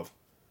 2025.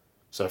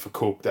 So for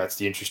Cook, that's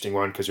the interesting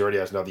one because he already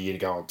has another year to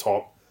go on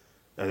top.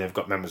 And they've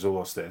got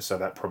Mamazoulos there. So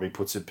that probably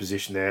puts a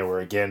position there where,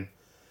 again,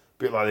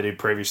 a bit like they did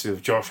previously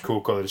with Josh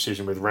Cook or the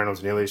decision with Reynolds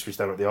and Ilias, which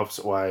they went the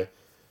opposite way,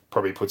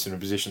 probably puts in a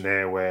position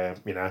there where,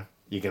 you know,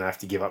 you're going to have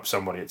to give up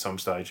somebody at some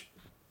stage.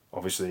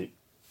 Obviously,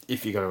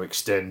 if you're going to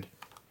extend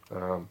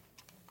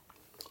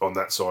on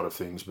that side of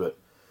things. But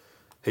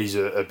he's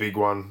a big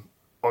one.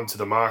 Onto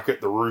the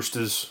market, the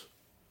Roosters,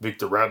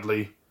 Victor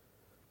Radley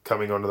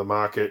coming onto the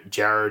market.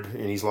 Jared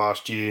in his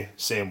last year.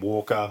 Sam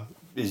Walker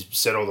has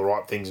said all the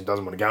right things and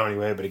doesn't want to go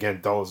anywhere. But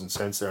again, dollars and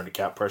cents, they're under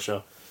cap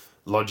pressure.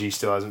 Lodgy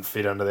still hasn't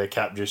fit under their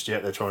cap just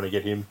yet. They're trying to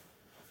get him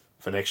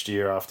for next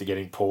year after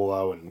getting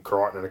Paulo and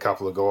Crichton and a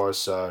couple of guys.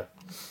 So,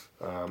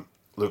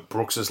 Luke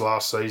Brooks'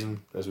 last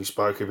season, as we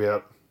spoke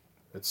about,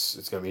 it's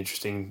going to be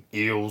interesting.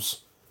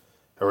 Eels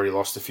already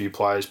lost a few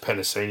players.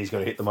 Penasini's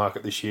going to hit the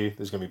market this year.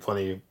 There's going to be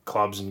plenty of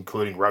clubs,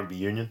 including rugby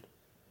union,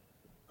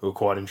 who are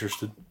quite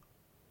interested,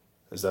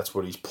 as that's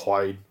what he's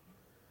played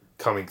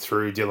coming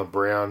through. Dylan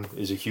Brown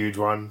is a huge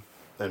one.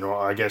 And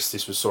I guess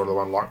this was sort of the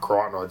one like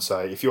Crichton, I'd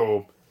say. If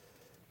you're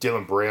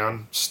Dylan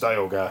Brown, stay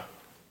or go?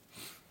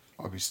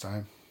 I'll be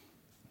staying.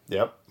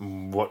 Yep.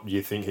 What do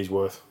you think he's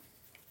worth?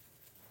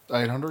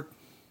 800.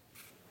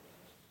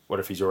 What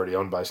if he's already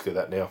on basically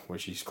that now,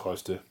 which he's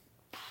close to?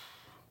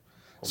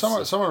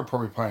 Someone will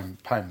probably pay him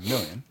 $1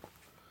 million.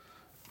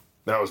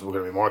 That was going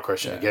to be my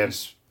question again.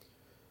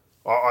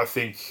 I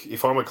think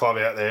if I'm a club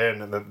out there,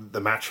 and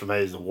the match for me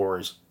is the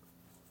Warriors.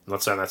 I'm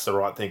not saying that's the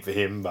right thing for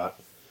him, but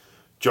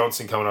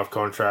Johnson coming off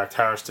contract,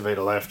 Harris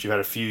Tavita left. You've had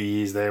a few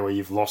years there where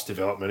you've lost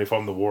development. If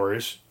I'm the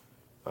Warriors,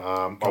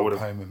 I would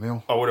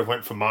have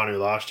went for Manu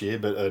last year,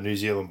 but a New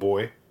Zealand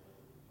boy,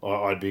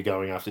 I'd be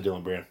going after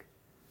Dylan Brown.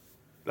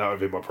 That would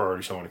be my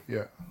priority signing.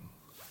 Yeah.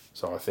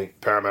 So I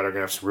think Parramatta are going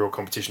to have some real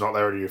competition like they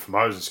already do for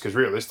Moses, because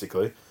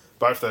realistically,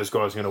 both those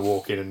guys are going to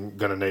walk in and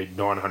going to need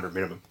 900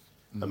 minimum.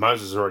 And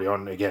Moses is already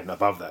on, again,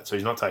 above that, so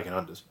he's not taking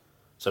unders.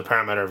 So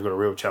Parramatta have got a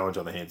real challenge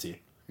on their hands here.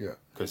 Yeah.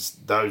 Because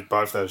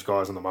both those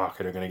guys on the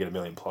market are going to get $1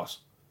 million plus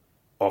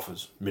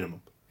offers,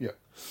 minimum. Yeah.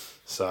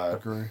 So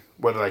agree.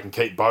 Whether they can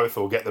keep both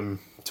or get them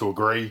to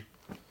agree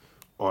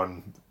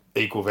on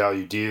equal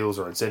value deals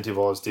or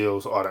incentivised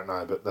deals, I don't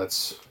know, but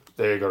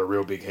they've got a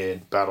real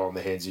big battle on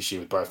their hands this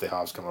year with both their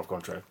halves coming off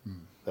contract.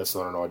 That's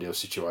not an ideal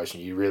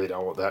situation. You really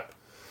don't want that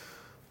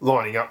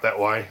lining up that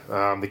way.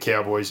 The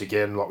Cowboys,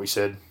 again, like we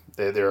said,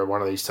 they're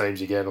one of these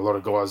teams, again, a lot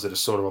of guys that are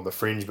sort of on the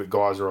fringe, but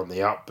guys are on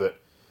the up.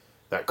 But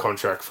that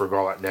contract for a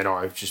guy like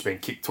Nanai has just been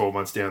kicked 12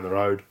 months down the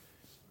road.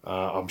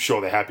 I'm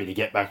sure they're happy to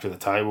get back to the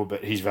table,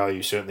 but his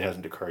value certainly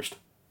hasn't decreased.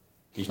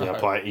 He's now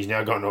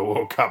gone to a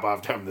World Cup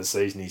after having the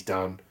season he's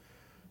done.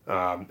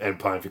 And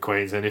playing for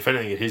Queensland. If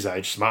anything, at his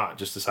age, smart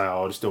just to say,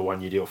 I'll just do a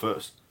 1-year deal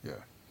first. Yeah.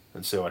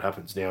 And see what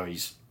happens. Now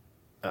he's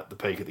at the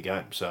peak of the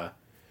game. So,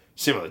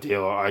 similar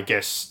deal. I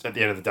guess at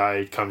the end of the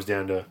day, it comes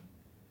down to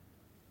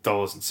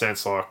dollars and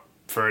cents. Like,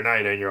 for an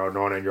 18-year-old,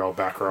 19-year-old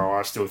back row,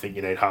 I still think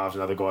you need halves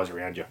and other guys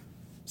around you.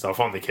 So, if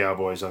I'm the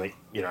Cowboys, I think,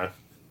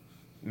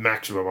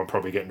 maximum I'm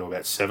probably getting to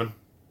about 7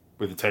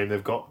 with the team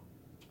they've got.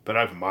 But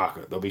open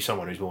market, there'll be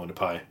someone who's willing to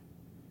pay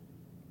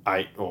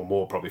 8 or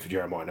more probably for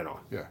Jeremiah Nanai.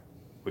 Yeah.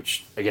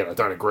 Which, again, I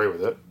don't agree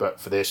with it, but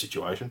for their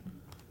situation,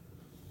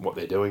 what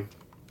they're doing,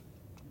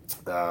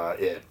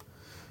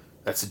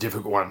 that's a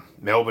difficult one.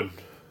 Melbourne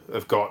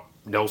have got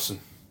Nelson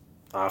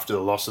after the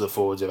loss of the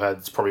forwards they've had.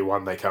 It's probably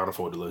one they can't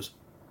afford to lose.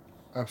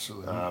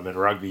 Absolutely. And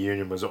Rugby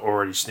Union was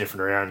already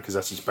sniffing around because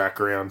that's his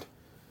background.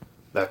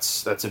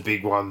 That's a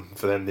big one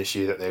for them this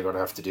year that they're going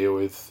to have to deal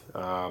with.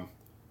 I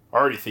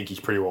already think he's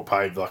pretty well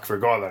paid. Like, for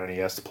a guy that only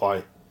has to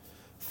play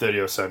 30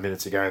 or so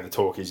minutes a game, the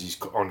talk is he's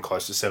on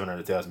close to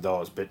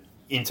 $700,000, but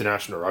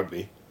international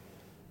rugby,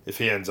 if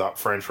he ends up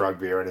French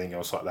rugby or anything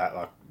else like that,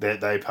 like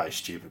they pay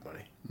stupid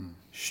money.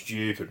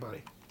 Stupid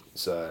money.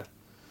 So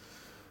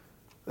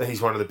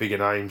he's one of the bigger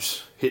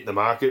names hitting the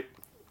market.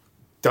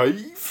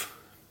 Dave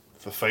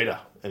Fafita,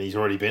 and he's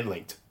already been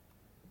linked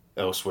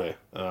elsewhere.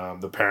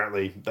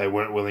 Apparently they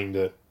weren't willing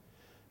to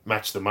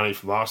match the money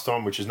from last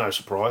time, which is no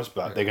surprise,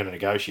 but they're going to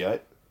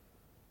negotiate.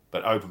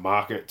 But open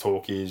market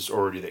talk is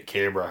already that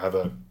Canberra have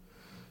a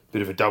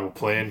bit of a double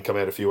plan, come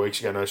out a few weeks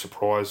ago, no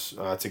surprise,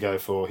 to go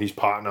for his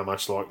partner,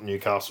 much like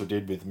Newcastle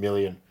did with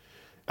Millie and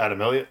Adam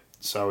Elliott.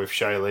 So if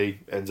Shay Lee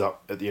ends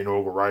up at the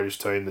inaugural Raiders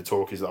team, the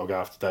talk is they'll go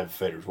after David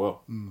Fafita as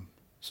well.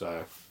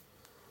 So,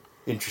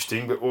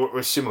 interesting, but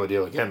a similar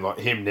deal again, like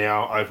him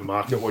now, open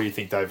market, what do you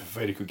think David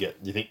Fafita could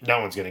get? Do you think no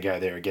one's going to go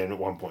there again at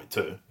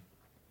 1.2?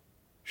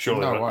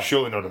 Surely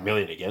not $1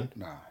 million again.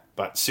 No.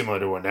 But similar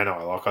to a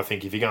Nanai, like I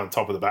think if you go on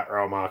top of the back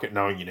row market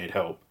knowing you need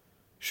help,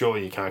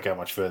 surely you can't go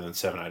much further than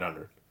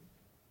 700-800.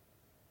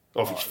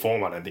 Off his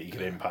form, I don't think you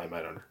could even pay him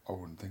 800. I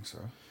wouldn't think so.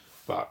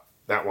 But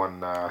that one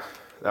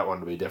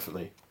will be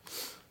definitely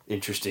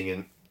interesting.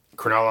 And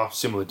Cronulla,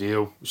 similar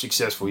deal.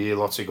 Successful year.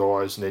 Lots of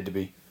guys need to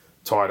be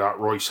tied up.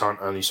 Royce Hunt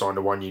only signed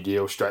a 1-year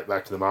deal, straight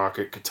back to the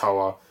market.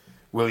 Katoa,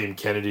 William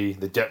Kennedy,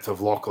 the depth of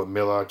Lachlan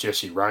Miller,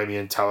 Jesse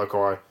Ramian,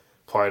 Talakai,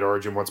 played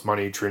Origin once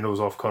Money Trindle's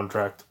off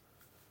contract.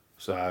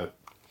 So,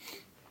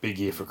 big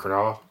year for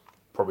Cronulla.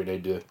 Probably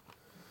need to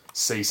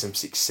see some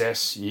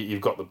success.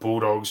 You've got the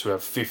Bulldogs, who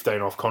have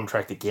 15 off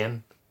contract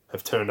again,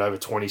 have turned over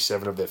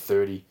 27 of their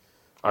 30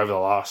 over the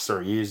last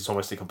 3 years. It's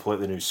almost a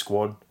completely new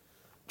squad.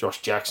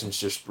 Josh Jackson's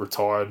just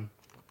retired.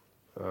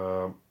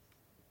 And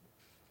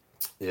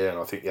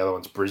I think the other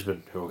one's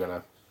Brisbane, who are going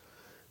to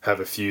have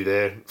a few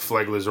there.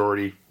 Flegler's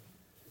already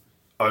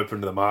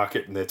open to the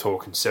market, and they're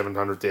talking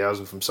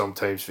 $700,000 from some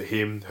teams for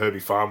him. Herbie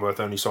Farnworth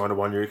only signed a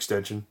 1-year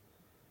extension.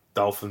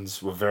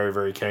 Dolphins were very,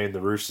 very keen. The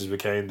Roosters were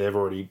keen. They've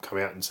already come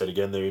out and said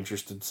again they're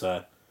interested.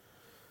 So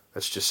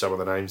that's just some of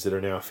the names that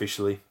are now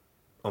officially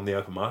on the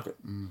open market.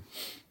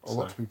 A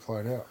lot to be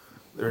played out.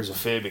 There is a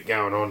fair bit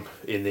going on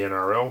in the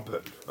NRL,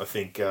 but I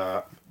think,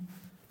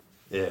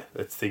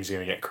 things are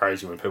going to get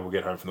crazy when people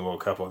get home from the World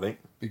Cup, I think.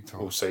 Big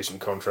time. We'll see some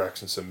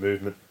contracts and some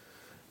movement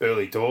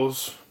early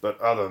doors. But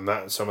other than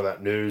that, some of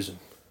that news and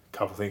a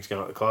couple of things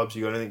going on at the clubs,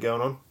 you got anything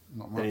going on?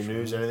 Not much. Any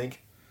news, anything?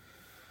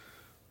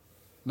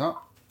 No,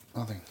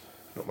 nothing.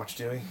 Not much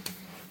doing.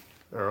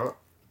 All right.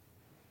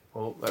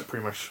 Well, that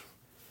pretty much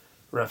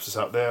wraps us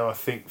up there. I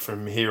think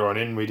from here on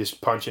in, we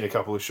just punch in a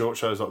couple of short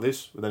shows like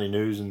this with any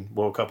news and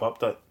World Cup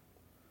update.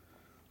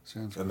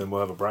 Sounds good. And then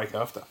we'll have a break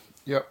after.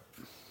 Yep.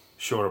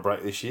 Shorter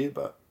break this year,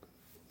 but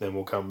then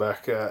we'll come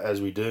back as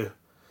we do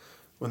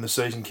when the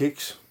season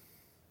kicks.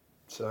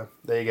 So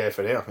there you go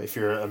for now. If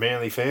you're a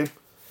Manly fan,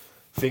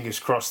 fingers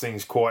crossed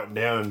things quieten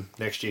down and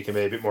next year can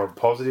be a bit more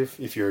positive.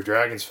 If you're a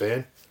Dragons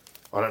fan,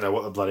 I don't know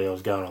what the bloody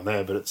hell's going on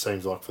there, but it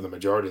seems like for the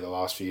majority of the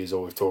last few years,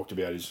 all we've talked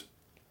about is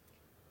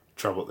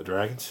trouble at the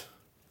Dragons.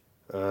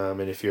 And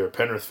if you're a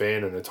Penrith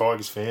fan and a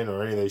Tigers fan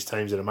or any of these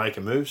teams that are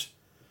making moves,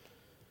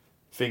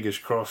 fingers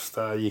crossed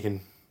you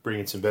can bring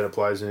in some better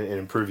players and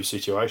improve your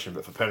situation.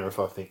 But for Penrith,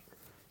 I think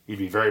you'd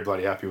be very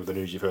bloody happy with the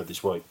news you've heard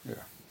this week. Yeah.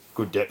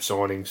 Good depth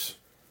signings,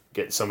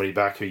 getting somebody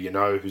back who you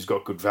know, who's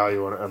got good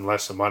value on it and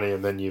less of money,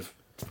 and then you've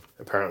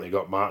apparently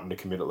got Martin to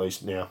commit at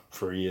least now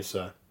for a year.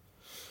 So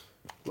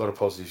a lot of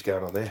positives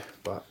going on there.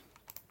 But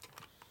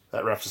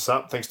that wraps us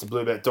up. Thanks to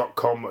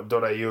bluebet.com.au.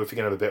 If you're going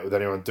to have a bet with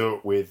anyone, do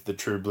it with the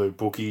True Blue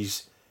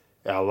bookies.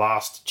 Our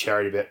last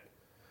charity bet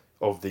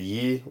of the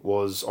year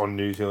was on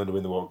New Zealand to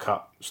win the World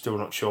Cup. Still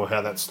not sure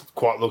how that's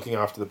quite looking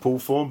after the pool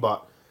form,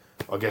 but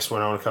I guess we'll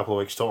know in a couple of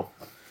weeks' time.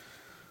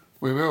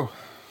 We will.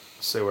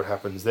 See what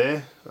happens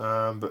there.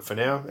 But for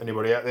now,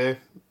 anybody out there,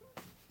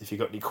 if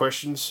you've got any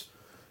questions,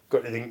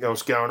 got anything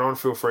else going on,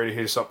 feel free to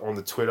hit us up on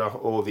the Twitter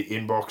or the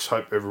inbox.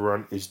 Hope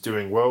everyone is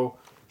doing well.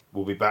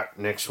 We'll be back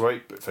next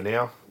week, but for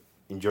now,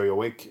 enjoy your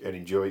week and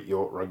enjoy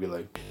your rugby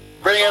league.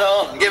 Bring it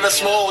on. Give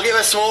us more. Give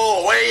us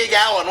more. Where are you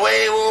going?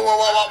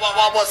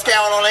 What's going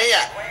on here?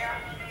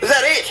 Is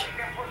that it?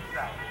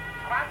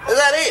 Is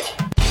that it?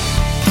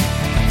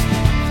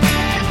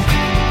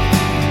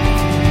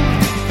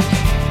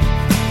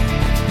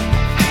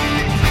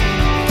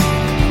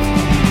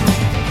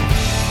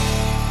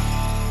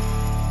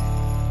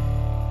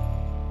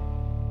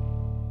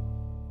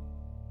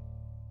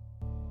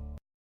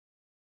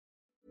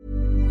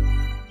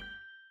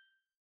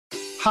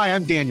 Hi,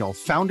 I'm Daniel,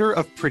 founder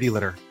of Pretty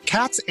Litter.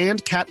 Cats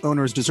and cat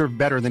owners deserve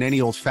better than any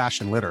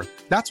old-fashioned litter.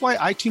 That's why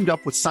I teamed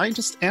up with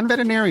scientists and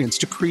veterinarians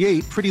to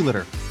create Pretty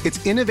Litter.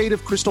 Its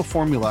innovative crystal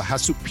formula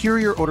has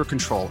superior odor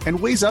control and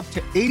weighs up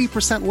to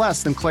 80%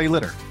 less than clay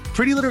litter.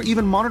 Pretty Litter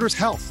even monitors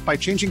health by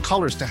changing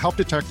colors to help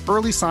detect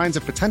early signs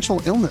of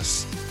potential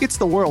illness. It's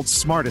the world's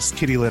smartest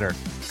kitty litter.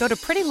 Go to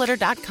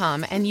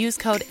prettylitter.com and use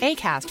code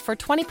ACAST for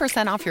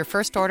 20% off your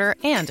first order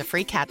and a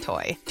free cat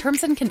toy.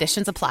 Terms and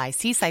conditions apply.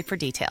 See site for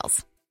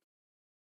details.